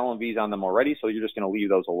 had LMVs on them already, so you're just going to leave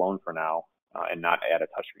those alone for now and not add a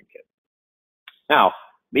touchscreen kit. Now,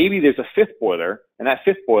 maybe there's a fifth boiler, and that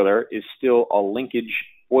fifth boiler is still a linkage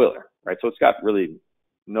boiler, right? So it's got really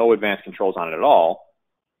no advanced controls on it at all.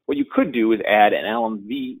 What you could do is add an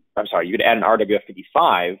you could add an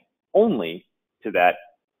RWF55 only to that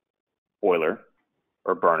boiler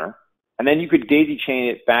or burner, and then you could daisy chain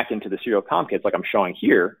it back into the serial comm kits like I'm showing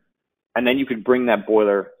here, And then you could bring that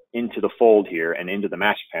boiler into the fold here and into the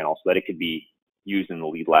master panel so that it could be used in the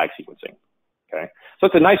lead lag sequencing. Okay, so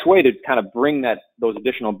it's a nice way to kind of bring those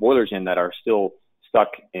additional boilers in that are still stuck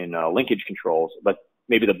in linkage controls, but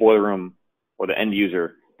maybe the boiler room or the end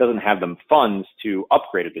user doesn't have the funds to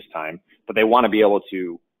upgrade at this time, but they want to be able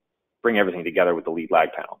to bring everything together with the lead lag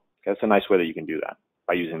panel. Okay, that's a nice way that you can do that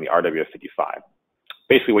by using the RWF55.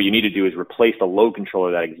 Basically, what you need to do is replace the load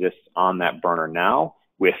controller that exists on that burner now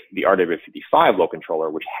with the RWF55 load controller,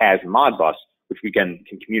 which has Modbus, which we can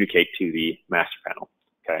communicate to the master panel.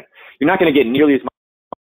 Okay, you're not going to get nearly as much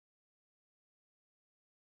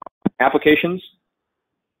applications,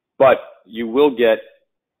 but you will get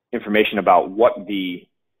information about what the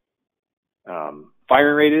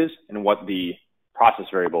firing rate is and what the process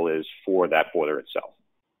variable is for that boiler itself.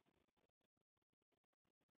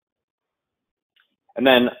 And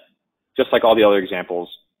then, just like all the other examples,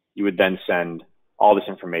 you would then send all this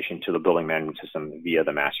information to the building management system via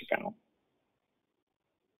the master panel.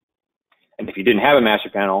 And if you didn't have a master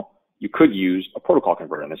panel, you could use a protocol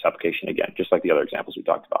converter in this application again, just like the other examples we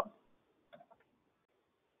talked about.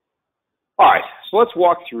 All right, so let's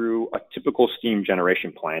walk through a typical steam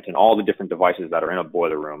generation plant and all the different devices that are in a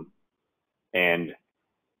boiler room. And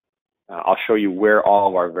I'll show you where all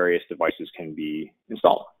of our various devices can be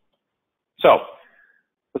installed. So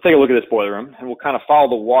let's take a look at this boiler room, and we'll kind of follow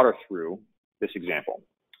the water through this example.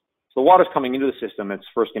 So the water's coming into the system, and it's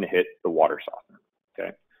first going to hit the water softener.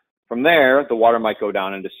 Okay. From there, the water might go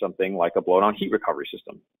down into something like a blow-down heat recovery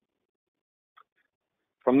system.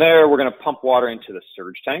 From there, we're going to pump water into the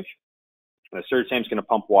surge tank. And the surge tank is going to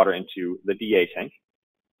pump water into the DA tank.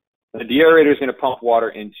 And the deaerator is going to pump water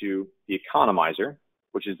into the economizer,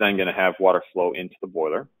 which is then going to have water flow into the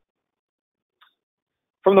boiler.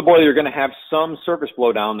 From the boiler, you're going to have some surface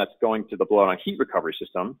blowdown that's going to the blow-down heat recovery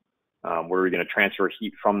system, where we're going to transfer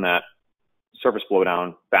heat from that surface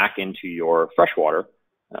blowdown back into your fresh water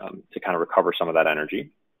to kind of recover some of that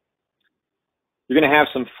energy. You're going to have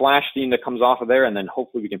some flash steam that comes off of there, and then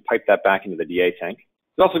hopefully we can pipe that back into the DA tank.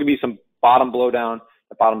 There's also going to be some bottom blowdown.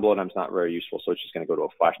 The bottom blowdown is not very useful, so it's just going to go to a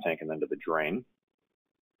flash tank and then to the drain.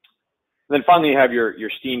 And then finally, you have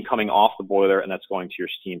your steam coming off the boiler, and that's going to your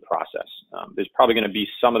steam process. There's probably going to be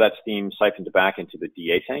some of that steam siphoned back into the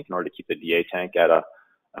DA tank in order to keep the DA tank at a,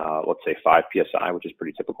 let's say, 5 PSI, which is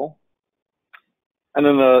pretty typical. And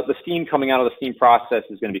then the steam coming out of the steam process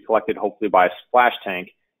is going to be collected hopefully by a splash tank,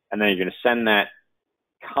 and then you're going to send that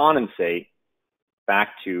condensate back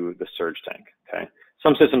to the surge tank. Okay.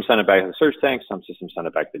 Some systems send it back to the surge tank, some systems send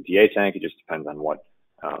it back to the DA tank. It just depends on what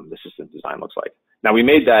the system design looks like. Now, we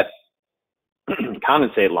made that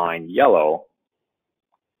condensate line yellow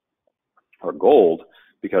or gold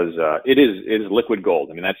because it is liquid gold.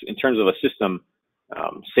 I mean, that's in terms of a system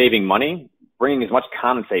saving money. Bringing as much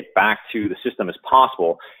condensate back to the system as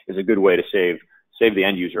possible is a good way to save the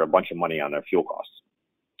end user a bunch of money on their fuel costs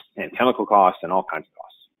and chemical costs and all kinds of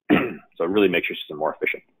costs. So it really makes your system more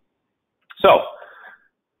efficient. So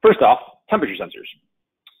first off, temperature sensors.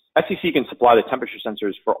 SCC can supply the temperature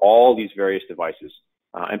sensors for all these various devices.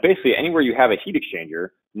 And basically anywhere you have a heat exchanger,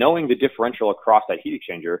 knowing the differential across that heat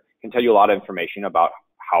exchanger can tell you a lot of information about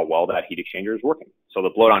how well that heat exchanger is working. So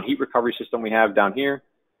the blow-down heat recovery system we have down here,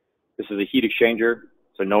 this is a heat exchanger,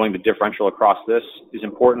 so knowing the differential across this is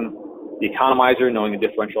important. The economizer, knowing the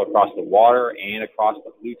differential across the water and across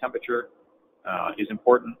the flue temperature is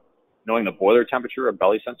important. Knowing the boiler temperature, a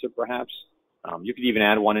belly sensor perhaps. You could even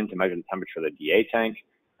add one in to measure the temperature of the DA tank.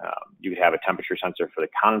 You could have a temperature sensor for the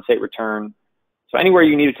condensate return. So anywhere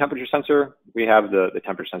you need a temperature sensor, we have the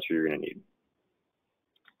temperature sensor you're going to need.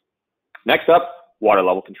 Next up, water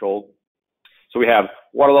level control. So we have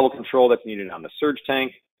water level control that's needed on the surge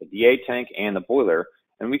tank, the DA tank, and the boiler,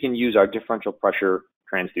 and we can use our differential pressure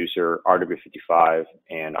transducer, RW55,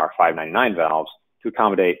 and our 599 valves to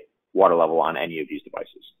accommodate water level on any of these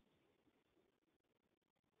devices.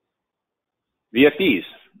 VFDs.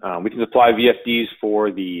 We can supply VFDs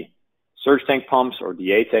for the surge tank pumps or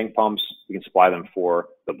DA tank pumps. We can supply them for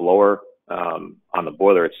the blower on the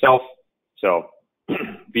boiler itself. So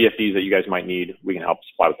VFDs that you guys might need, we can help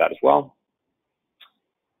supply with that as well.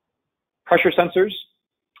 Pressure sensors.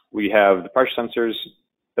 We have the pressure sensors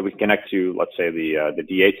that we can connect to, let's say, the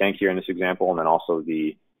DA tank here in this example, and then also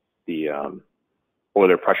the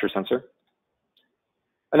boiler pressure sensor.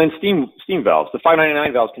 And then steam valves. The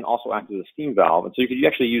 599 valves can also act as a steam valve, and so you could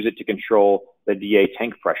actually use it to control the DA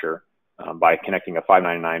tank pressure by connecting a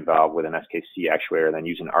 599 valve with an SCC actuator, and then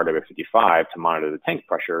using RW55 to monitor the tank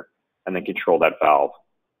pressure, and then control that valve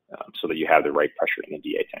so that you have the right pressure in the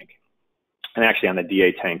DA tank. And actually on the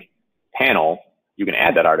DA tank panel, you can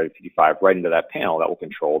add that RW55 right into that panel that will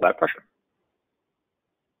control that pressure.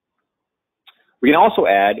 We can also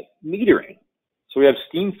add metering. So we have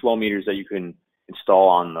steam flow meters that you can install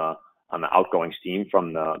on the outgoing steam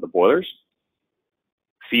from the boilers.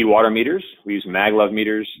 Feed water meters. We use maglev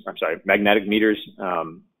meters. I'm sorry, magnetic meters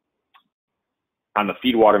on the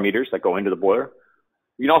feed water meters that go into the boiler.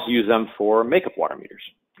 We can also use them for makeup water meters.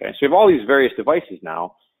 Okay, so we have all these various devices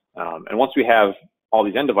now, and once we have all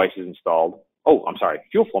these end devices installed, oh, I'm sorry,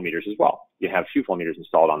 fuel flow meters as well. You have fuel flow meters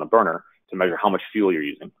installed on the burner to measure how much fuel you're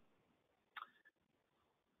using.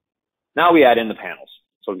 Now we add in the panels.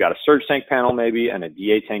 So we've got a surge tank panel maybe, and a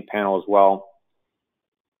DA tank panel as well.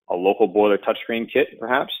 A local boiler touchscreen kit,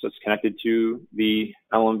 perhaps, that's connected to the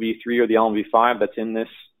LMV3 or the LMV5 that's in this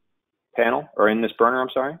panel, or in this burner, I'm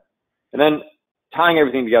sorry. And then tying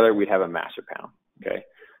everything together, we'd have a master panel, okay?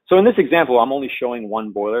 So in this example, I'm only showing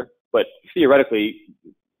one boiler, but theoretically,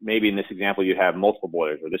 maybe in this example, you'd have multiple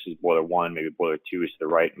boilers, or this is boiler 1, maybe boiler 2 is to the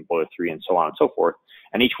right, and boiler 3, and so on and so forth.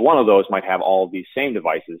 And each one of those might have all of these same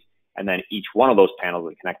devices, and then each one of those panels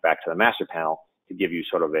would connect back to the master panel to give you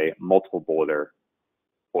sort of a multiple boiler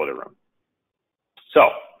room. So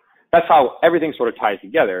that's how everything sort of ties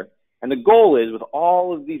together. And the goal is, with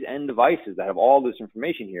all of these end devices that have all this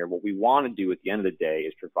information here, what we want to do at the end of the day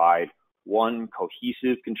is provide one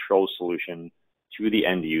cohesive control solution to the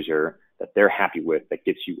end user that they're happy with, that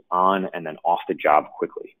gets you on and then off the job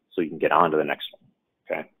quickly so you can get on to the next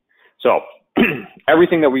one, okay? So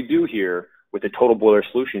everything that we do here with the Total Boiler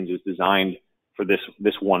Solutions is designed for this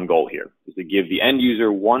one goal here, is to give the end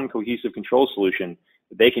user one cohesive control solution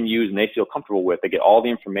that they can use and they feel comfortable with. They get all the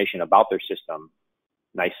information about their system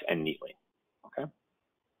nice and neatly, okay?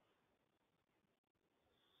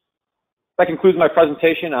 That concludes my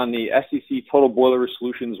presentation on the SCC Total Boiler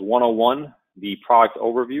Solutions 101, the product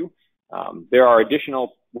overview. There are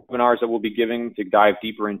additional webinars that we'll be giving to dive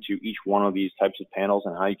deeper into each one of these types of panels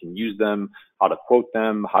and how you can use them, how to quote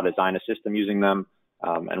them, how to design a system using them,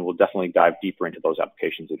 and we'll definitely dive deeper into those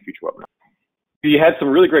applications in future webinars. You had some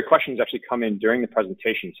really great questions actually come in during the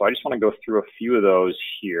presentation, so I just want to go through a few of those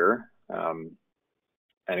here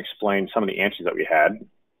and explain some of the answers that we had.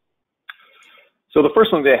 So the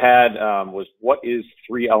first one they had was, what is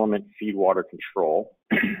 3-element feed water control?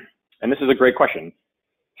 And this is a great question.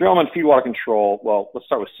 3-element feed water control, well, let's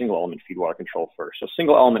start with single element feed water control first. So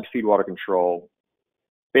single element feed water control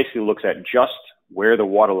basically looks at just where the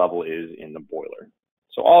water level is in the boiler.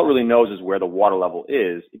 So all it really knows is where the water level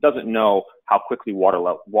is. It doesn't know how quickly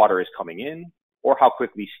water is coming in or how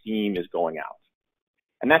quickly steam is going out.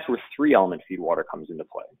 And that's where 3-element feed water comes into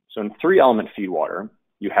play. So in 3-element feed water,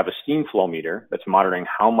 you have a steam flow meter that's monitoring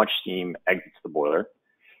how much steam exits the boiler.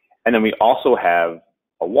 And then we also have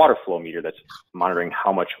a water flow meter that's monitoring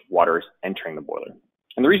how much water is entering the boiler.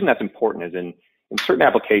 And the reason that's important is in certain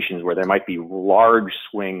applications where there might be large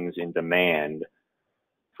swings in demand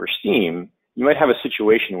for steam, you might have a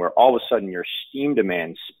situation where all of a sudden your steam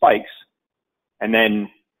demand spikes, and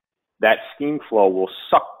then that steam flow will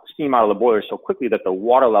suck steam out of the boiler so quickly that the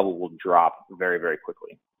water level will drop very, very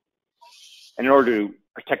quickly. And in order to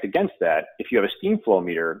protect against that, if you have a steam flow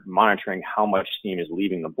meter monitoring how much steam is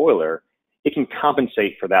leaving the boiler, it can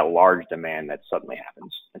compensate for that large demand that suddenly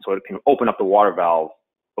happens. And so it can open up the water valve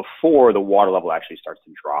before the water level actually starts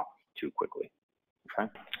to drop too quickly.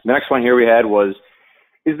 Okay. The next one here we had was,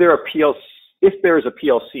 is there a PLC? If there is a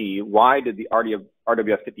PLC, why did the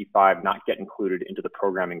RWF55 not get included into the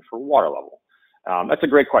programming for water level? That's a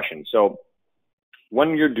great question. So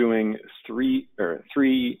when you're doing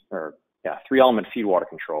 3-element feed water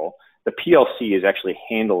control, the PLC is actually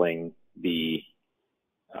handling the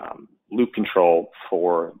loop control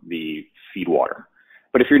for the feed water.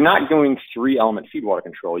 But if you're not doing 3-element feed water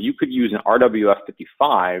control, you could use an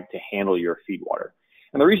RWF55 to handle your feed water.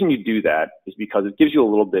 And the reason you do that is because it gives you a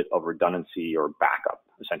little bit of redundancy or backup,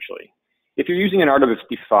 essentially. If you're using an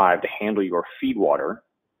RWF55 to handle your feed water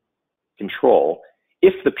control,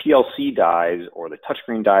 if the PLC dies or the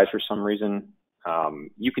touchscreen dies for some reason,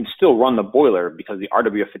 you can still run the boiler because the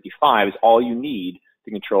RWF55 is all you need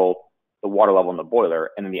to control the water level in the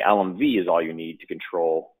boiler, and then the LMV is all you need to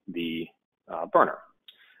control the burner.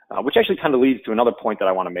 Which actually kind of leads to another point that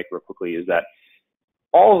I want to make real quickly, is that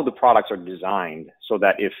all of the products are designed so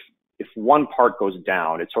that if one part goes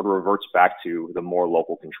down, it sort of reverts back to the more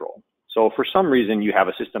local control. So if for some reason you have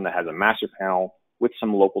a system that has a master panel with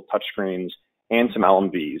some local touchscreens and some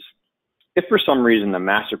LMVs, if for some reason the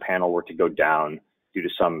master panel were to go down due to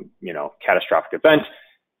some catastrophic event,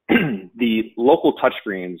 the local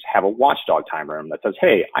touchscreens have a watchdog timer that says,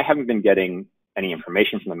 hey, I haven't been getting any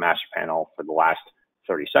information from the master panel for the last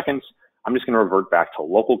 30 seconds. I'm just going to revert back to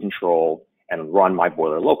local control, and run my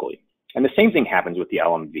boiler locally. And the same thing happens with the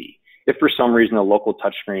LMV. If for some reason a local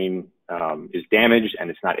touchscreen is damaged and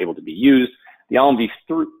it's not able to be used, the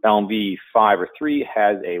LMV 5 or 3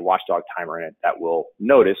 has a watchdog timer in it that will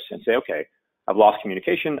notice and say, okay, I've lost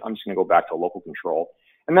communication. I'm just going to go back to local control.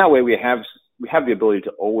 And that way we have the ability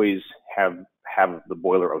to always have the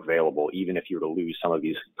boiler available, even if you were to lose some of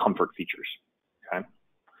these comfort features. Okay.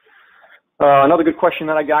 Another good question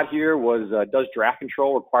that I got here was, does draft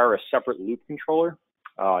control require a separate loop controller?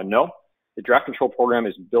 No. The draft control program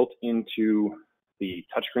is built into the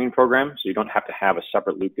touchscreen program, so you don't have to have a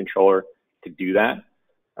separate loop controller to do that.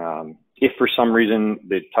 If for some reason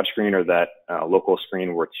the touchscreen or that local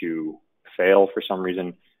screen were to fail for some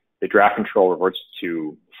reason, the draft control reverts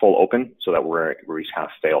to full open so that we're kind of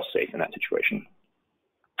fail safe in that situation.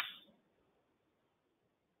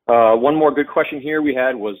 One more good question here we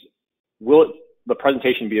had was, will the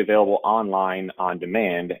presentation be available online on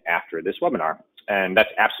demand after this webinar? And that's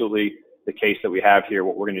absolutely the case that we have here.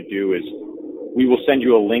 What we're going to do is we will send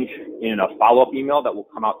you a link in a follow-up email that will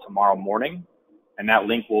come out tomorrow morning. And that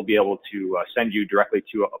link will be able to send you directly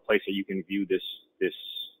to a place that you can view this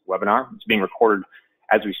webinar. It's being recorded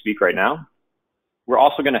as we speak right now. We're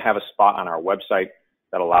also going to have a spot on our website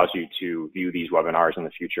that allows you to view these webinars in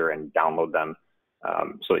the future and download them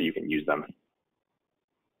so that you can use them.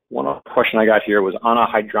 One other question I got here was, on a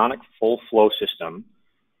hydronic full flow system,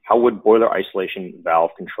 how would boiler isolation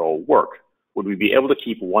valve control work? Would we be able to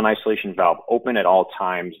keep one isolation valve open at all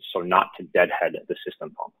times so not to deadhead the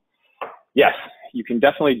system pump? Yes, you can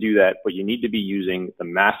definitely do that, but you need to be using the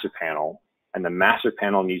master panel, and the master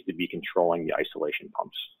panel needs to be controlling the isolation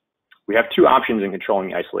pumps. We have two options in controlling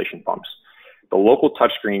the isolation pumps. The local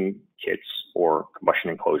touchscreen kits or combustion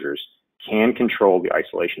enclosures can control the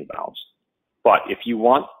isolation valves. But if you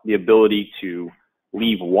want the ability to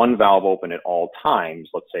leave one valve open at all times,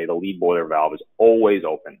 let's say the lead boiler valve is always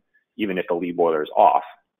open, even if the lead boiler is off,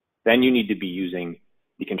 then you need to be using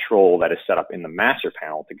the control that is set up in the master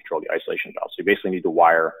panel to control the isolation valve. So you basically need to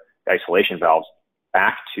wire the isolation valves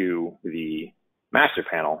back to the master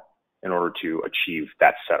panel in order to achieve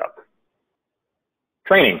that setup.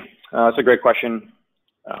 Training, that's a great question.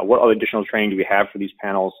 What other additional training do we have for these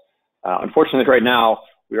panels? Unfortunately, right now,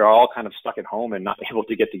 we are all kind of stuck at home and not able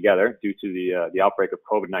to get together due to the outbreak of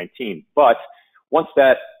COVID-19. But once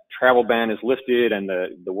that travel ban is lifted and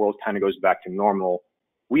the world kind of goes back to normal,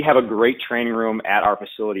 we have a great training room at our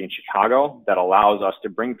facility in Chicago that allows us to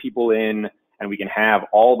bring people in, and we can have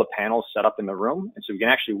all the panels set up in the room. And so we can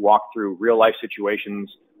actually walk through real life situations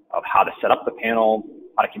of how to set up the panel,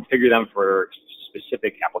 how to configure them for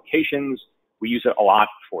specific applications. We use it a lot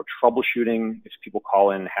for troubleshooting. If people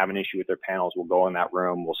call in and have an issue with their panels, we'll go in that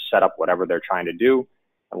room, we'll set up whatever they're trying to do,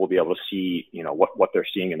 and we'll be able to see, what they're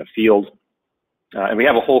seeing in the field. And we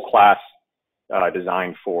have a whole class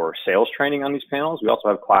designed for sales training on these panels. We also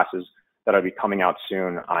have classes that will be coming out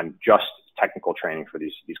soon on just technical training for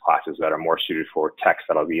these classes that are more suited for techs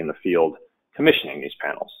that'll be in the field commissioning these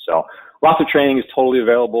panels. So lots of training is totally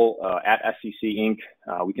available at SCC Inc.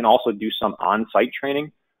 We can also do some on-site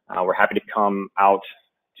training. We're happy to come out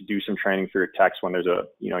to do some training for your techs when there's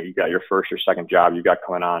you've got your first or second job you've got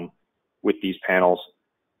going on with these panels.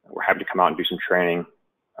 We're happy to come out and do some training.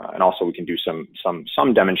 And also we can do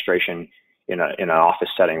some demonstration in an office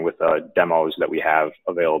setting with demos that we have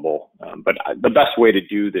available. But the best way to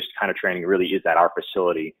do this kind of training really is at our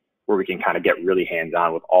facility, where we can kind of get really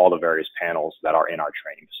hands-on with all the various panels that are in our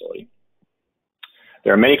training facility.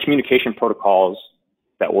 There are many communication protocols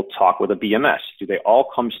that will talk with a BMS. Do they all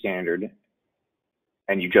come standard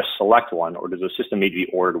and you just select one, or does the system need to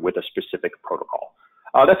be ordered with a specific protocol?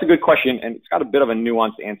 That's a good question, and it's got a bit of a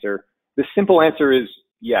nuanced answer. The simple answer is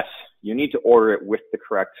yes, you need to order it with the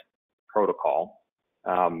correct protocol.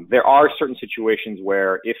 There are certain situations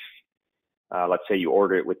where if, let's say you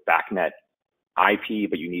order it with BACnet IP,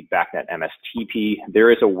 but you need BACnet MSTP,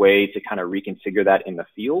 there is a way to kind of reconfigure that in the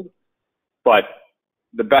field. But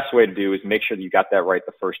the best way to do is make sure that you got that right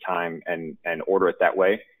the first time and order it that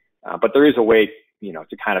way. But there is a way,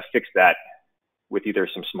 to kind of fix that with either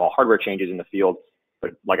some small hardware changes in the field.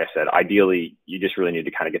 But like I said, ideally, you just really need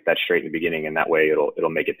to kind of get that straight in the beginning, and that way it'll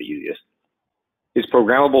make it the easiest. Is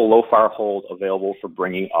programmable low fire hold available for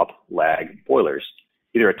bringing up lag boilers,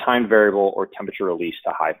 either a time variable or temperature release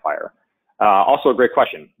to high fire? Also a great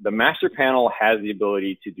question. The master panel has the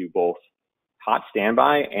ability to do both hot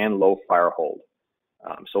standby and low fire hold.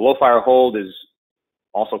 So low fire hold is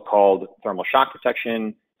also called thermal shock protection.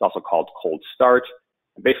 It's also called cold start.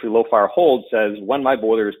 And basically, low fire hold says when my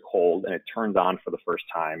boiler is cold and it turns on for the first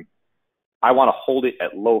time, I want to hold it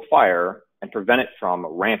at low fire and prevent it from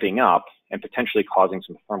ramping up and potentially causing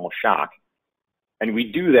some thermal shock And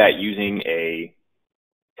we do that using a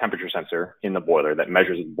temperature sensor in the boiler that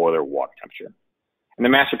measures the boiler water temperature. And the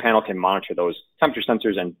master panel can monitor those temperature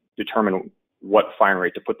sensors and determine what firing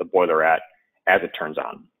rate to put the boiler at as it turns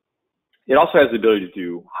on. It also has the ability to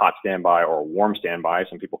do hot standby or warm standby,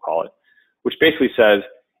 some people call it, which basically says,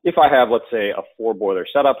 if I have, let's say, a 4-boiler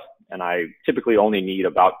setup, and I typically only need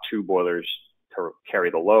about 2 boilers to carry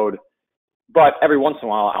the load, but every once in a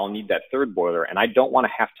while I'll need that 3rd boiler, and I don't want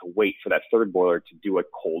to have to wait for that 3rd boiler to do a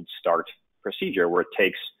cold start procedure where it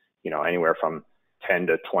takes, anywhere from 10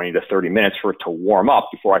 to 20 to 30 minutes for it to warm up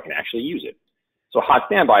before I can actually use it. So hot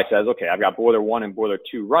standby says, okay, I've got boiler 1 and boiler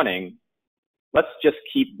 2 running. Let's just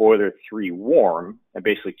keep boiler 3 warm and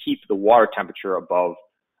basically keep the water temperature above,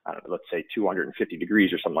 I don't know, let's say 250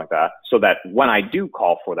 degrees or something like that, so that when I do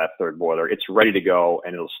call for that 3rd boiler, it's ready to go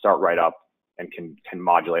and it'll start right up and can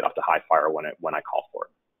modulate up to high fire when I call for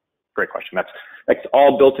it. Great question. That's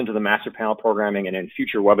all built into the master panel programming, and in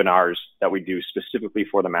future webinars that we do specifically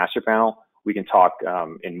for the master panel, we can talk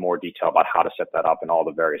in more detail about how to set that up and all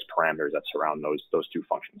the various parameters that surround those 2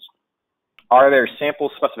 functions. Are there sample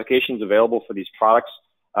specifications available for these products?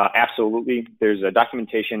 Absolutely. There's a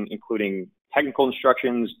documentation including technical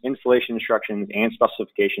instructions, installation instructions, and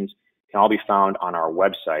specifications can all be found on our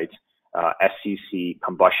website,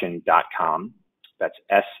 sccombustion.com. That's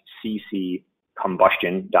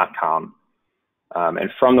sccombustion.com.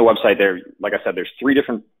 And from the website there, like I said, there's 3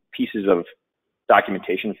 different pieces of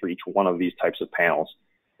documentation for each one of these types of panels.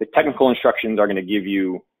 The technical instructions are going to give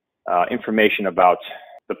you information about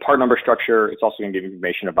the part number structure. It's also going to give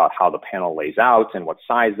information about how the panel lays out and what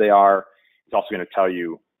size they are. It's also going to tell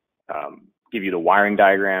you, give you the wiring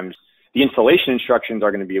diagrams. The installation instructions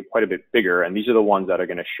are going to be quite a bit bigger, and these are the ones that are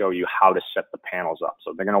going to show you how to set the panels up.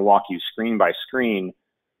 So they're going to walk you screen by screen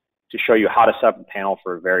to show you how to set up the panel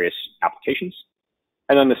for various applications.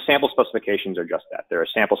 And then the sample specifications are just that. They're a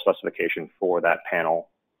sample specification for that panel,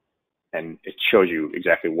 and it shows you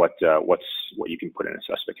exactly what you can put in a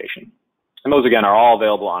specification. And those, again, are all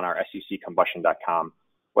available on our sccombustion.com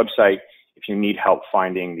website. If you need help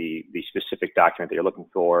finding the specific document that you're looking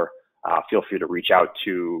for, feel free to reach out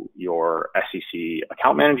to your SCC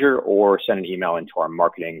account manager or send an email into our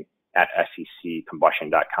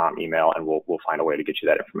marketing@sccombustion.com email, and we'll find a way to get you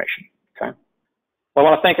that information. Okay. Well, I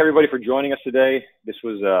want to thank everybody for joining us today. This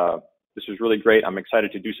was really great. I'm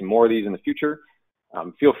excited to do some more of these in the future.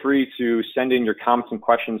 Feel free to send in your comments and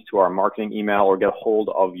questions to our marketing email or get a hold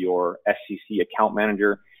of your SCC account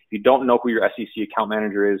manager. If you don't know who your SCC account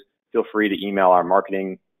manager is, feel free to email our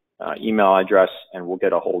marketing email address, and we'll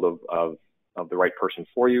get a hold of the right person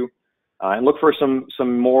for you. And look for some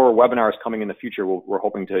more webinars coming in the future. We're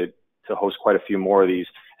hoping to host quite a few more of these,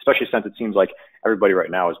 especially since it seems like everybody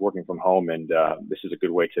right now is working from home, and this is a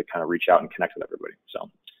good way to kind of reach out and connect with everybody. So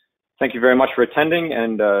thank you very much for attending,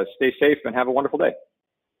 and stay safe and have a wonderful day.